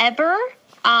thing ever.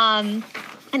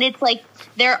 And it's like,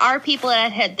 there are people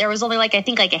that there was only like, I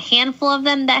think like a handful of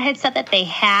them that had said that they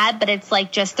had, but it's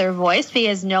like just their voice,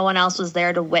 because no one else was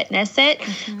there to witness it.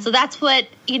 Mm-hmm. So that's what,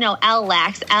 Elle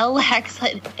lacks. Elle lacks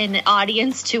an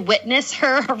audience to witness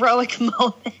her heroic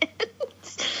moments,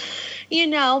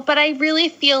 but I really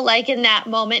feel like in that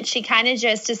moment, she kind of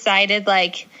just decided,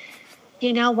 like,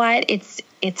 you know what,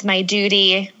 it's my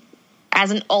duty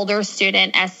as an older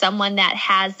student, as someone that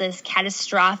has this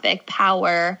catastrophic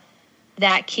power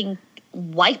that can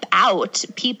wipe out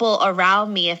people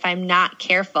around me if I'm not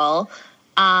careful.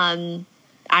 I'm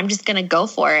just going to go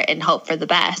for it and hope for the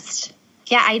best.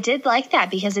 Yeah, I did like that,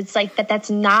 because it's like that's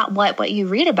not what you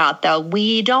read about, though.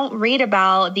 We don't read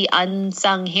about the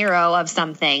unsung hero of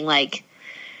something. Like,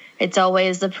 it's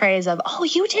always the praise of, oh,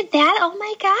 you did that? Oh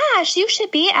my gosh, you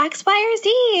should be X, Y, or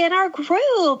Z in our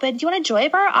group. And do you want to join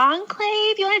our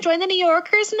enclave? You want to join the New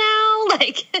Yorkers now?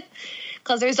 Like,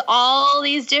 because there's all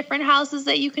these different houses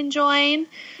that you can join.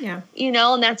 Yeah.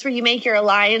 And that's where you make your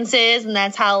alliances. And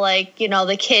that's how, like,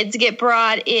 the kids get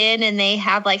brought in and they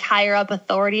have, like, higher up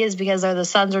authorities because they're the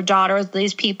sons or daughters of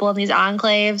these people in these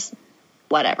enclaves.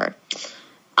 Whatever.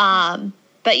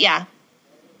 But yeah,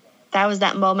 that was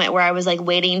that moment where I was like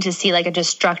waiting to see like a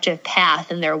destructive path,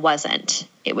 and there wasn't.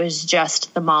 It was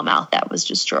just the mall mouth that was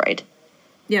destroyed.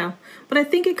 Yeah, but I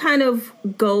think it kind of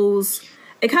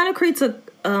creates a,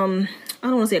 I don't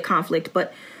want to say a conflict,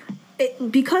 but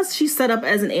because she's set up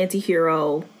as an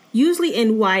anti-hero, usually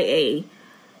in YA,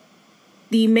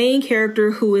 the main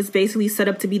character who is basically set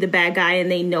up to be the bad guy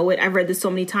and they know it, I've read this so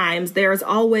many times, there's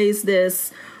always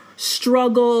this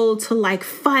struggle to like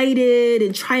fight it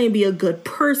and try and be a good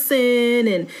person,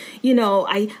 and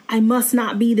I must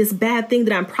not be this bad thing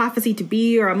that I'm prophesied to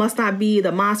be, or I must not be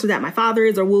the monster that my father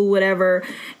is, or whatever.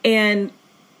 And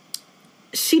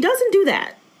she doesn't do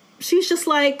that. She's just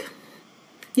like,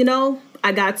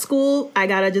 I got school, I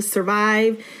gotta just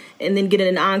survive and then get in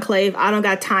an enclave. I don't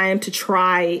got time to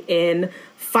try and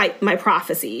fight my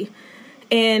prophecy.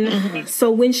 And so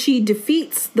when she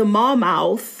defeats the mall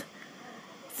mouth,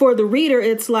 for the reader,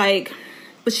 it's like,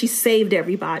 but she saved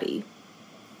everybody.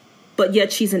 But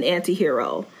yet she's an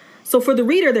anti-hero. So for the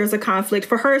reader, there's a conflict.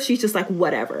 For her, she's just like,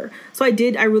 whatever. So I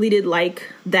really did like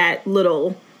that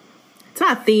little, it's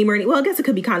not a theme or anything. Well, I guess it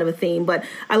could be kind of a theme, but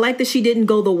I like that she didn't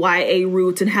go the YA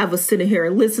route and have us sit in here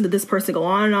and listen to this person go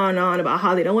on and on and on about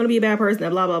how they don't want to be a bad person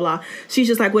and blah, blah, blah. She's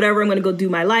just like, whatever, I'm going to go do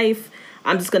my life.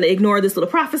 I'm just going to ignore this little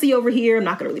prophecy over here. I'm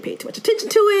not going to really pay too much attention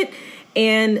to it.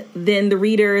 And then the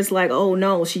reader is like, oh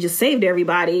no, she just saved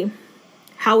everybody.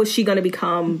 How is she going to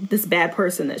become this bad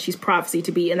person that she's prophesied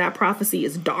to be? And that prophecy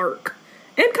is dark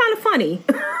and kind of funny.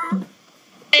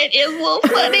 It is a little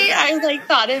funny. I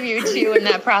thought of you too when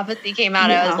that prophecy came out.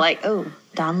 Yeah. I was like, oh,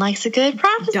 Dawn likes a good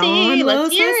prophecy. Dawn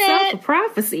loves herself a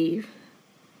prophecy.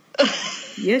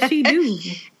 Yes, she do.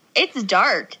 It's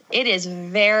dark. It is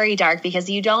very dark because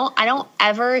I don't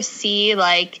ever see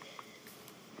like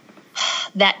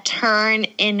that turn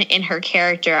in her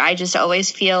character. I just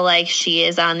always feel like she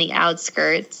is on the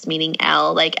outskirts, meaning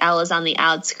Elle. Like Elle is on the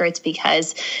outskirts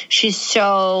because she's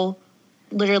so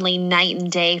literally night and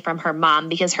day from her mom,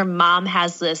 because her mom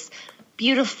has this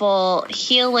beautiful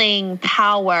healing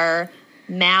power.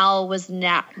 Elle was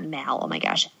now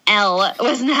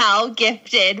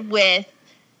gifted with,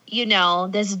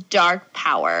 this dark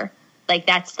power. Like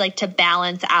that's like to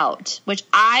balance out, which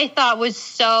I thought was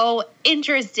so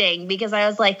interesting because I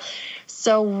was like,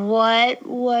 so what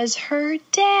was her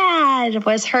dad?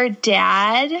 Was her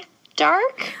dad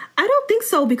dark? I don't think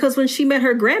so, because when she met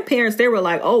her grandparents, they were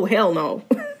like, oh, hell no.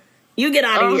 You get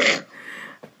out of here.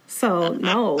 So,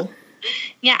 no.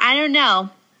 Yeah, I don't know.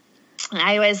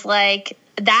 I was like,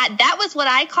 that was what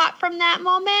I caught from that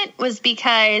moment, was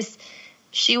because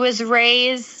she was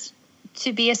raised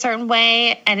to be a certain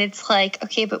way, and it's like,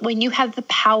 okay, but when you have the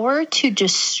power to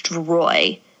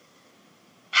destroy,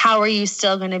 how are you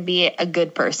still going to be a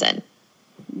good person?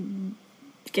 You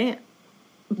can't.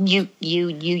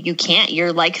 You can't.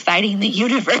 You're like fighting the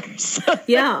universe.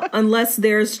 Yeah, unless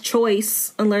there's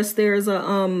choice, unless there's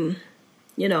a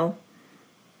bingo.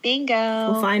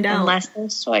 We'll find out. Unless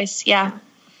there's choice, yeah.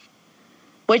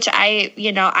 Which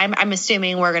I'm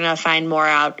assuming we're gonna find more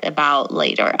out about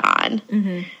later on.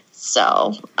 Mm-hmm.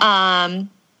 So, can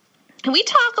we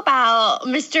talk about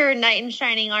Mr. Knight in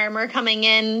Shining Armor coming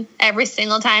in every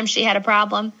single time she had a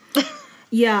problem?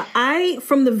 Yeah,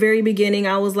 from the very beginning,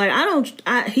 I was like,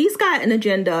 he's got an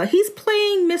agenda. He's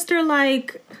playing Mr.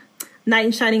 like Knight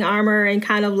in Shining Armor and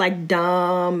kind of like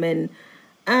dumb, and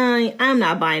I'm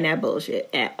not buying that bullshit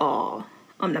at all.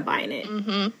 I'm not buying it.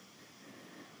 Mm-hmm.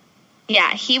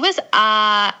 Yeah, he was,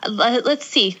 let's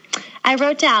see. I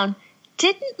wrote down,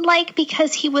 didn't like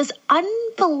because he was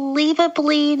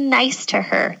unbelievably nice to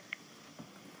her.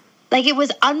 Like, it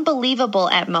was unbelievable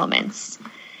at moments.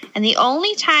 And the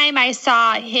only time I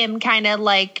saw him kind of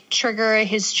like trigger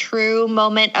his true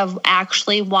moment of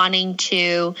actually wanting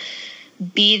to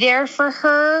be there for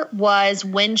her was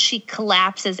when she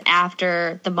collapses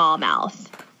after the mall mouth,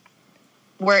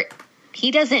 where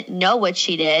he doesn't know what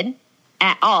she did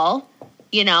at all.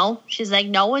 She's like,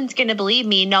 no one's going to believe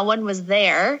me. No one was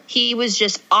there. He was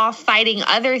just off fighting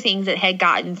other things that had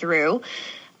gotten through.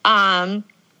 And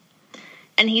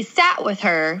he sat with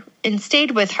her and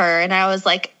stayed with her. And I was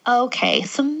like, okay,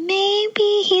 so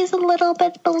maybe he's a little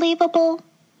bit believable.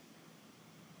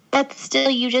 But still,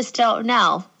 you just don't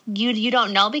know. You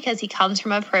don't know because he comes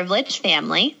from a privileged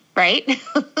family, right?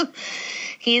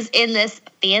 He's in this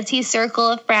fancy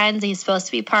circle of friends. He's supposed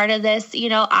to be part of this,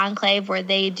 enclave where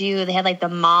they had like the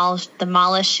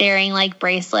mall is sharing like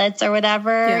bracelets or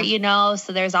whatever, yeah.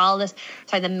 So there's all this,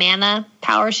 the mana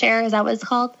power share. Is that what it's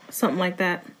called? Something like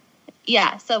that.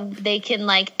 Yeah. So they can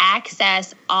like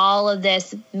access all of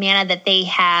this mana that they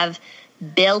have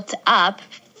built up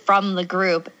from the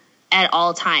group at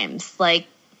all times. Like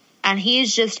and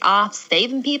he's just off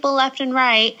saving people left and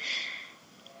right.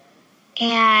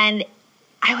 And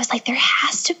I was like, there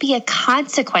has to be a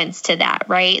consequence to that,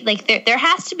 right? Like there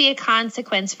has to be a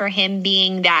consequence for him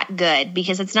being that good,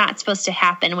 because it's not supposed to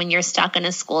happen when you're stuck in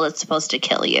a school that's supposed to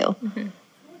kill you. Mm-hmm.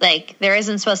 Like there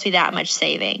isn't supposed to be that much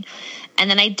saving.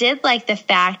 And then I did like the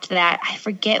fact that I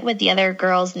forget what the other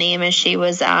girl's name is. She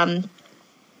was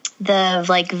the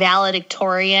like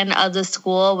valedictorian of the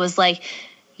school, was like,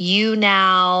 you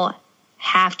now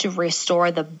have to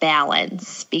restore the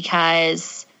balance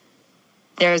because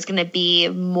there's going to be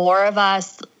more of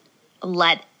us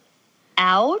let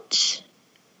out.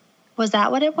 Was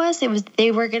that what it was? There was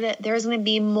going to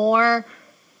be more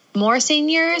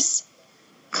seniors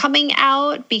coming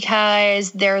out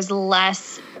because there's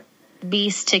less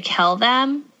beasts to kill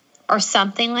them or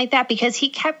something like that, because he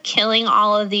kept killing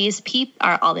all these beasts.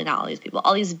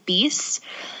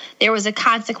 There was a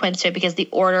consequence to it because the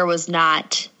order was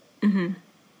not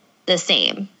the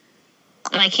same.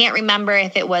 And I can't remember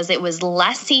if it was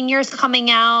less seniors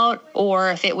coming out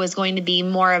or if it was going to be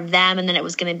more of them, and then it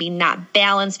was going to be not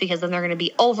balanced because then they're going to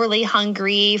be overly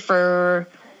hungry for,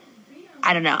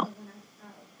 I don't know.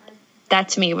 That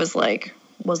to me was a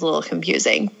little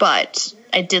confusing, but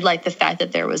I did like the fact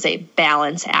that there was a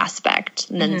balance aspect,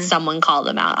 and then someone called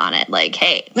them out on it, like,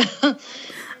 hey.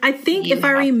 I think if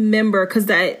I remember, because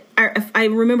if I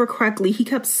remember correctly, he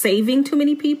kept saving too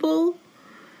many people.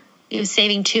 He was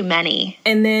saving too many.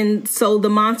 And then, so the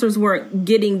monsters weren't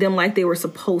getting them like they were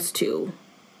supposed to.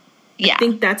 Yeah. I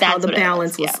think that's how the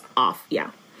balance was off.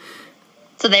 Yeah.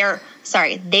 So they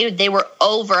were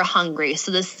over hungry.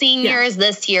 So the seniors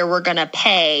this year were going to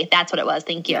pay. That's what it was.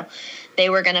 Thank you. Yeah. They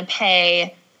were going to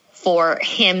pay for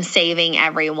him saving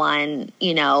everyone,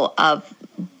 of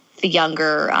the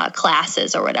younger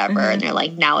classes or whatever. Mm-hmm. And they're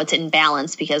like, now it's in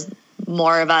balance because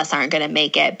more of us aren't going to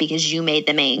make it because you made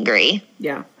them angry.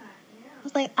 Yeah. I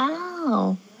was like,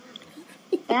 oh,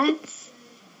 that's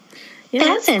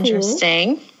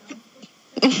interesting.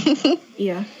 Cool.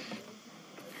 Yeah.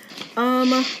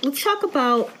 Let's talk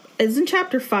about, it's in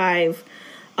chapter 5.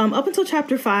 Up until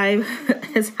chapter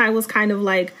 5, as I was kind of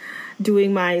like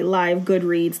doing my live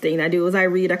Goodreads thing I do, as I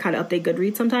kind of update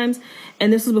Goodreads sometimes.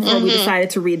 And this was before we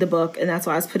decided to read the book, and that's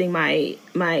why I was putting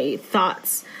my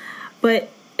thoughts.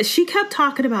 But she kept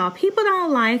talking about, people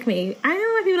don't like me. I know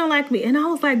why people don't like me. And I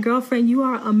was like, girlfriend, you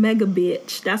are a mega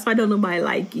bitch. That's why don't nobody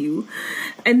like you.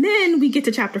 And then we get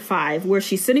to chapter 5, where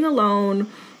she's sitting alone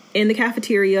in the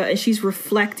cafeteria, and she's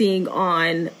reflecting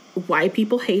on why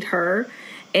people hate her.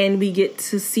 And we get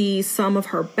to see some of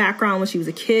her background when she was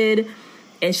a kid,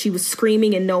 and she was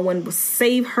screaming and no one would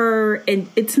save her. And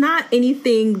it's not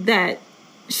anything that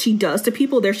she does to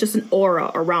people. There's just an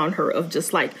aura around her of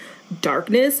just like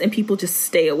darkness, and people just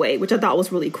stay away, which I thought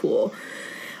was really cool.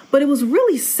 But it was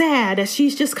really sad as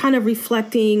she's just kind of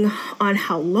reflecting on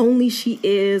how lonely she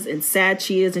is and sad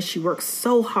she is, and she works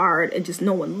so hard and just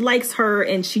no one likes her,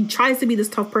 and she tries to be this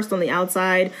tough person on the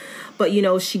outside, but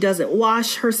she doesn't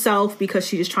wash herself because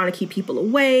she's just trying to keep people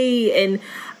away. And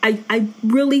I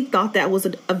really thought that was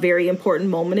a very important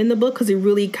moment in the book, because it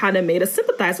really kind of made us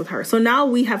sympathize with her. So now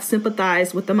we have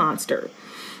sympathized with the monster,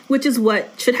 which is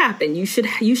what should happen. You should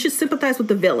sympathize with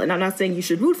the villain. I'm not saying you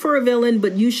should root for a villain,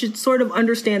 but you should sort of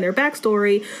understand their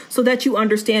backstory so that you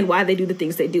understand why they do the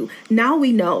things they do. Now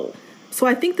we know. So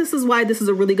I think this is why this is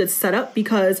a really good setup,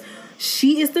 because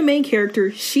she is the main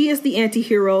character. She is the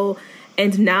anti-hero.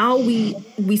 And now we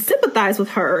sympathize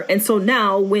with her. And so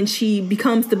now when she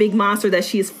becomes the big monster that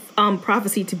she is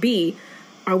prophesied to be,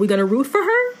 are we going to root for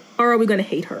her or are we going to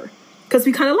hate her? Because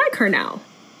we kind of like her now.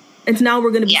 And now we're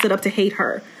going to be set up to hate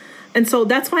her. And so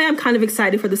that's why I'm kind of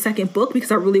excited for the second book, because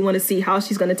I really want to see how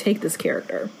she's going to take this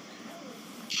character.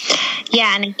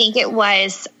 Yeah, and I think it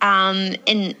was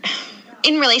in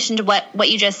relation to what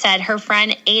you just said, her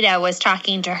friend Ada was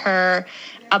talking to her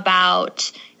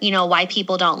about, why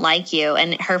people don't like you.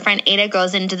 And her friend Ada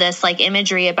goes into this like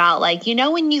imagery about like,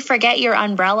 when you forget your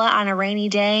umbrella on a rainy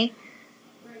day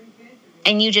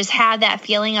and you just have that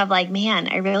feeling of like, man,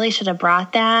 I really should have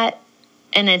brought that.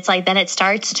 And it's like, then it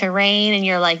starts to rain and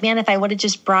you're like, man, if I would have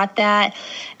just brought that.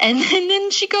 And then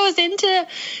she goes into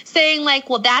saying like,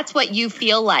 well, that's what you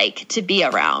feel like to be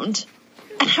around.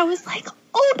 And I was like,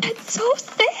 oh, that's so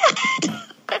sad.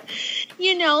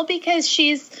 Because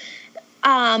she's,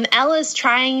 Ella's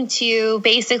trying to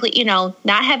basically,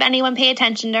 not have anyone pay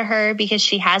attention to her because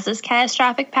she has this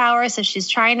catastrophic power. So she's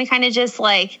trying to kind of just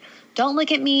like, don't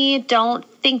look at me. Don't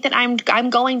think that I'm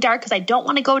going dark because I don't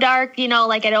want to go dark. I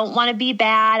don't want to be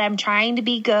bad. I'm trying to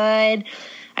be good.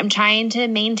 I'm trying to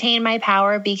maintain my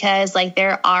power because like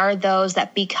there are those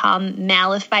that become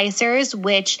maleficers,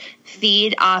 which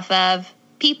feed off of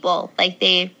people. Like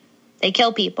they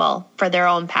kill people for their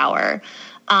own power.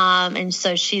 And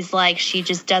so she's like, she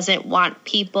just doesn't want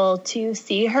people to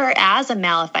see her as a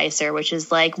maleficer, which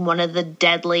is like one of the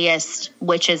deadliest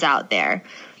witches out there.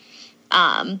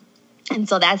 And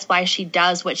so that's why she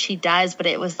does what she does. But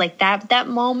it was like that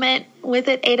moment with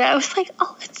it, Ada, I was like,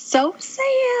 oh, it's so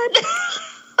sad.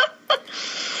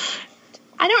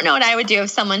 I don't know what I would do if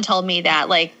someone told me that.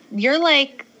 Like, you're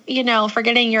like, you know,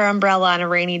 forgetting your umbrella on a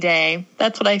rainy day.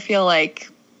 That's what I feel like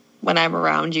when I'm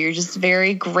around you. You're just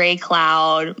very gray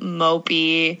cloud,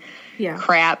 mopey,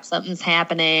 crap, something's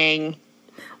happening.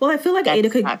 Well, I feel like Ada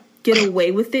could get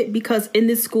away with it because in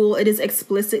this school it is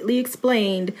explicitly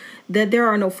explained that there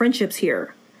are no friendships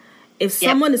here. If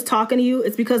someone is talking to you,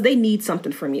 it's because they need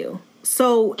something from you.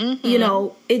 So, you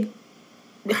know,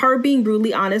 her being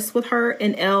brutally honest with her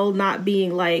and Elle not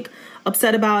being like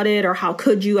upset about it or how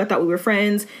could you, I thought we were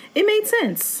friends, it made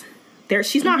sense.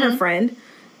 She's not her friend.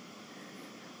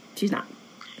 She's not.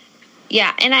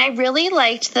 Yeah, and I really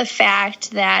liked the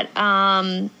fact that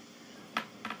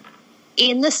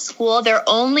in the school, they're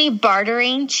only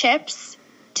bartering chips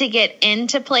to get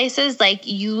into places. Like,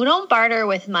 you don't barter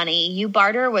with money. You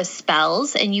barter with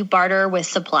spells and you barter with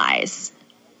supplies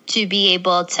to be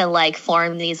able to, like,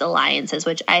 form these alliances,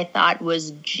 which I thought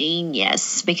was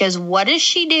genius. Because what does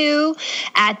she do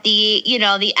at the, you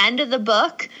know, the end of the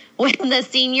book when the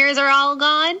seniors are all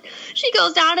gone? She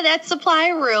goes down to that supply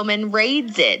room and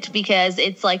raids it because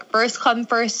it's like first come,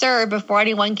 first serve before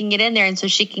anyone can get in there. And so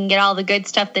she can get all the good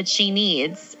stuff that she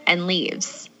needs and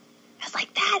leaves. I was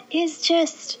like, that is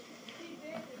just,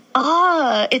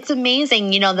 it's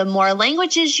amazing. You know, the more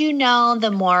languages you know,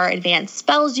 the more advanced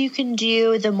spells you can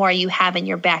do, the more you have in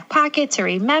your back pocket to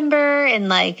remember. And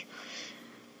like,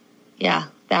 yeah,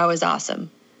 that was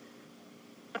awesome.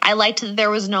 I liked that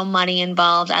there was no money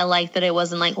involved. I liked that it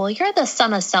wasn't like, well, you're the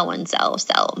son of so-and-so,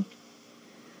 so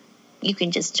you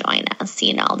can just join us.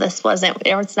 You know,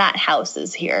 it's not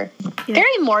houses here. Yeah.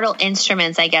 Very mortal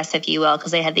instruments, I guess, if you will,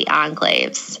 because they had the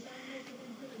enclaves.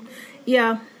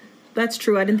 Yeah, that's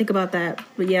true. I didn't think about that,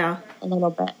 but yeah. A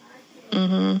little bit.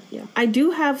 Yeah. I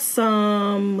do have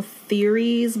some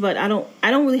theories, but I don't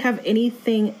really have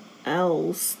anything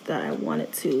else that I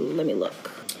wanted to. Let me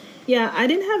look. Yeah, I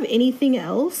didn't have anything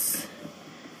else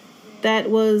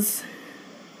that was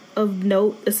of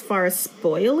note as far as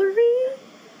spoilery,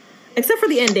 except for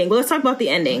the ending. Well, let's talk about the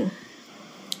ending,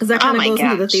 because that kind of goes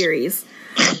into the theories.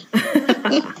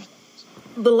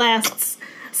 The last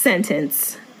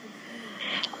sentence.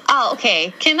 Oh,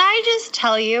 okay. Can I just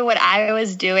tell you what I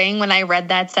was doing when I read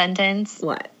that sentence?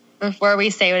 What? Before we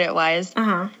say what it was.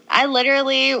 I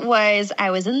literally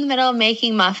I was in the middle of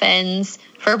making muffins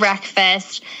for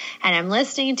breakfast, and I'm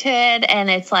listening to it, and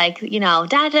it's like, you know,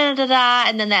 da da da da,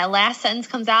 and then that last sentence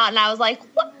comes out, and I was like,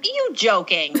 what are you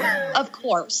joking? Of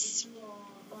course.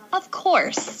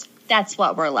 That's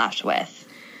what we're left with.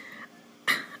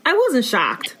 I wasn't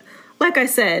shocked. Like I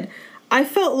said, I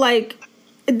felt like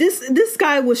this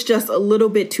guy was just a little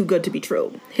bit too good to be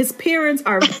true. His parents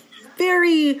are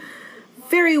very,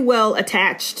 very well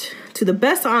attached to the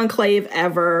best enclave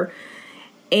ever,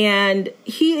 and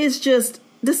he is just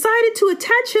decided to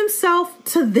attach himself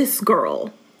to this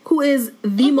girl who is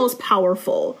the most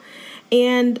powerful,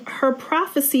 and her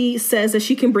prophecy says that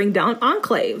she can bring down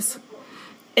enclaves.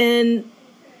 And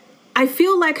I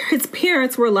feel like his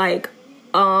parents were like,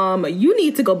 you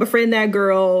need to go befriend that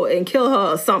girl and kill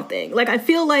her or something. Like, I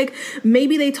feel like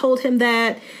maybe they told him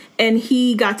that and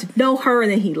he got to know her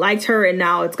and then he liked her and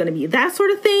now it's going to be that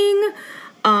sort of thing.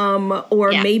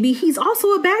 Maybe he's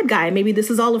also a bad guy. Maybe this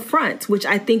is all a front, which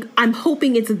I'm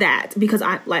hoping it's that, because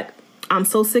I'm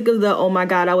so sick of the, oh my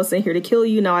God, I was sent here to kill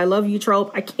you, now I love you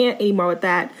trope. I can't anymore with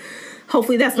that.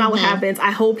 Hopefully that's not what happens.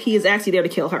 I hope he is actually there to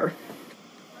kill her.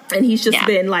 And he's just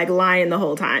been like lying the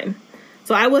whole time.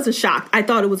 So I wasn't shocked. I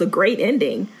thought it was a great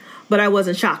ending, but I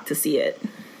wasn't shocked to see it.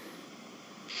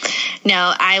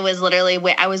 No, I was literally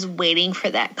I was waiting for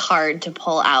that card to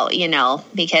pull out, you know,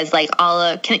 because like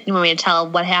you want me to tell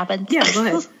what happened? Yeah, go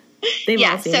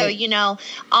ahead. So, you know,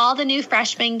 all the new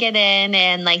freshmen get in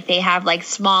and like they have like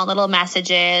small little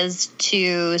messages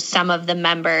to some of the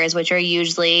members, which are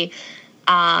usually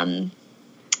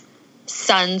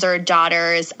sons or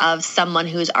daughters of someone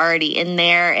who's already in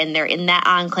there and they're in that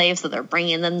enclave, so they're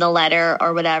bringing them the letter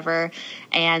or whatever.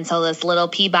 And so this little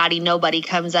Peabody nobody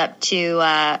comes up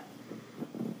to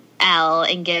Elle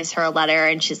and gives her a letter,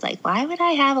 and she's like, why would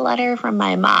I have a letter from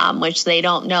my mom? Which they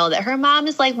don't know that her mom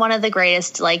is like one of the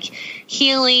greatest like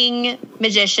healing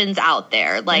magicians out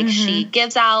there. Like she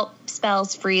gives out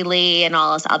spells freely and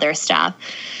all this other stuff.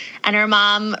 And her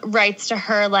mom writes to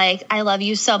her like, I love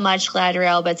you so much,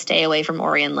 Gladriel, but stay away from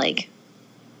Orion Lake.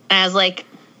 And I was like,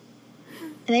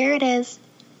 there it is.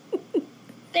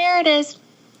 There it is.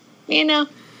 You know,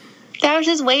 that was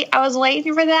just I was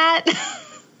waiting for that.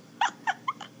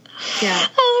 Yeah.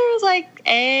 I was like,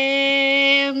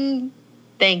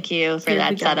 thank you for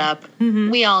that setup.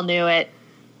 Mm-hmm. We all knew it.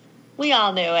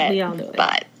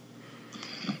 But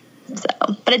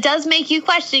it does make you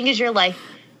question because you're like,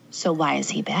 so why is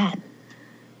he bad?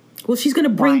 Well, she's going to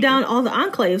bring down all the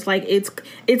enclaves. Like it's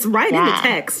right in the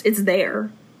text. It's there.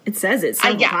 It says it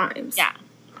several times. Yeah.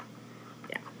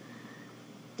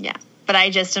 But I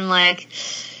just am like,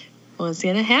 what's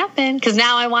going to happen? Because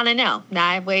now I want to know. Now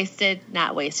I've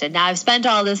not wasted. Now I've spent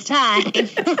all this time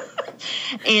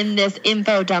in this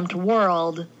info dumped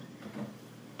world.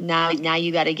 Now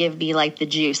you got to give me like the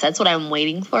juice. That's what I'm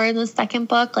waiting for in the second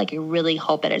book. Like I really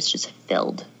hope that it's just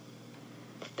filled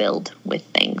with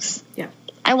things. Yeah.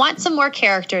 I want some more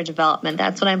character development.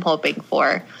 That's what I'm hoping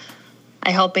for.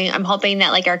 I'm hoping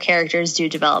that like our characters do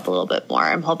develop a little bit more.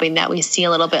 I'm hoping that we see a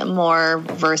little bit more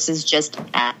versus just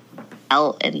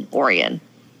Elle and Orion.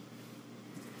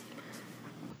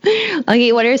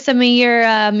 Okay, what are some of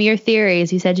your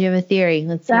theories? You said you have a theory.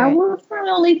 That was my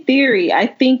only theory. I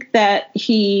think that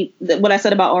what I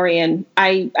said about Orion,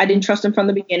 I didn't trust him from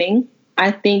the beginning.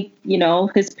 I think,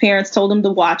 his parents told him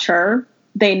to watch her.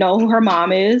 They know who her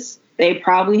mom is. They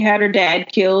probably had her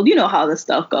dad killed. You know how this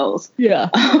stuff goes. Yeah.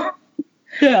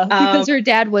 Yeah. Because her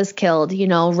dad was killed,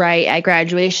 right at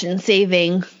graduation,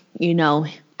 saving,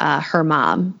 her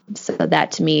mom. So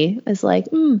that to me is like,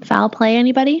 foul play,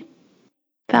 anybody?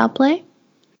 Foul play?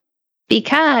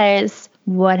 Because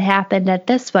what happened at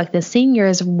this book, the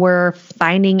seniors were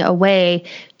finding a way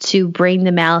to bring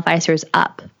the Maleficers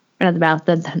up. Or not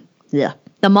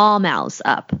the Mall Mouths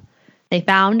up. They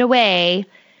found a way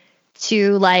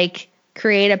to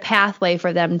create a pathway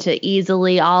for them to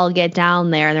easily all get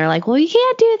down there. And they're like, well, you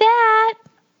can't do that.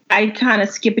 I kind of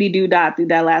skippity-doo-dah through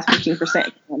that last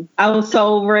 15%. I was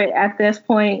so over it at this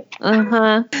point.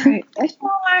 Uh-huh. That's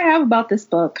all I have about this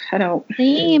book. I don't.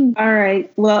 Same. All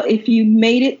right. Well, if you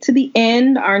made it to the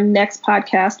end, our next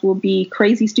podcast will be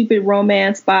Crazy Stupid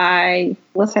Romance by,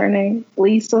 what's her name?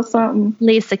 Lisa something?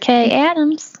 Lisa K.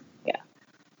 Adams. Yeah.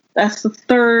 That's the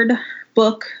third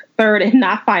and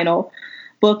not final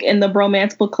book in the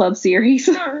Bromance Book Club series.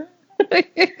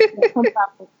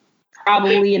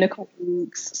 Probably in a couple of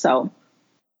weeks. So,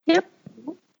 yep.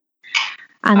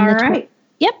 All right.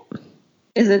 Yep.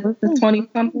 Is it the 20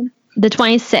 something? The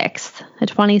 26th. The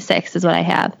 26th is what I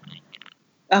have.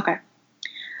 Okay.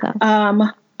 So.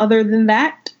 Other than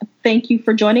that, thank you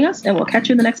for joining us, and we'll catch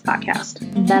you in the next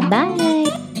podcast.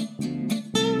 Bye-bye.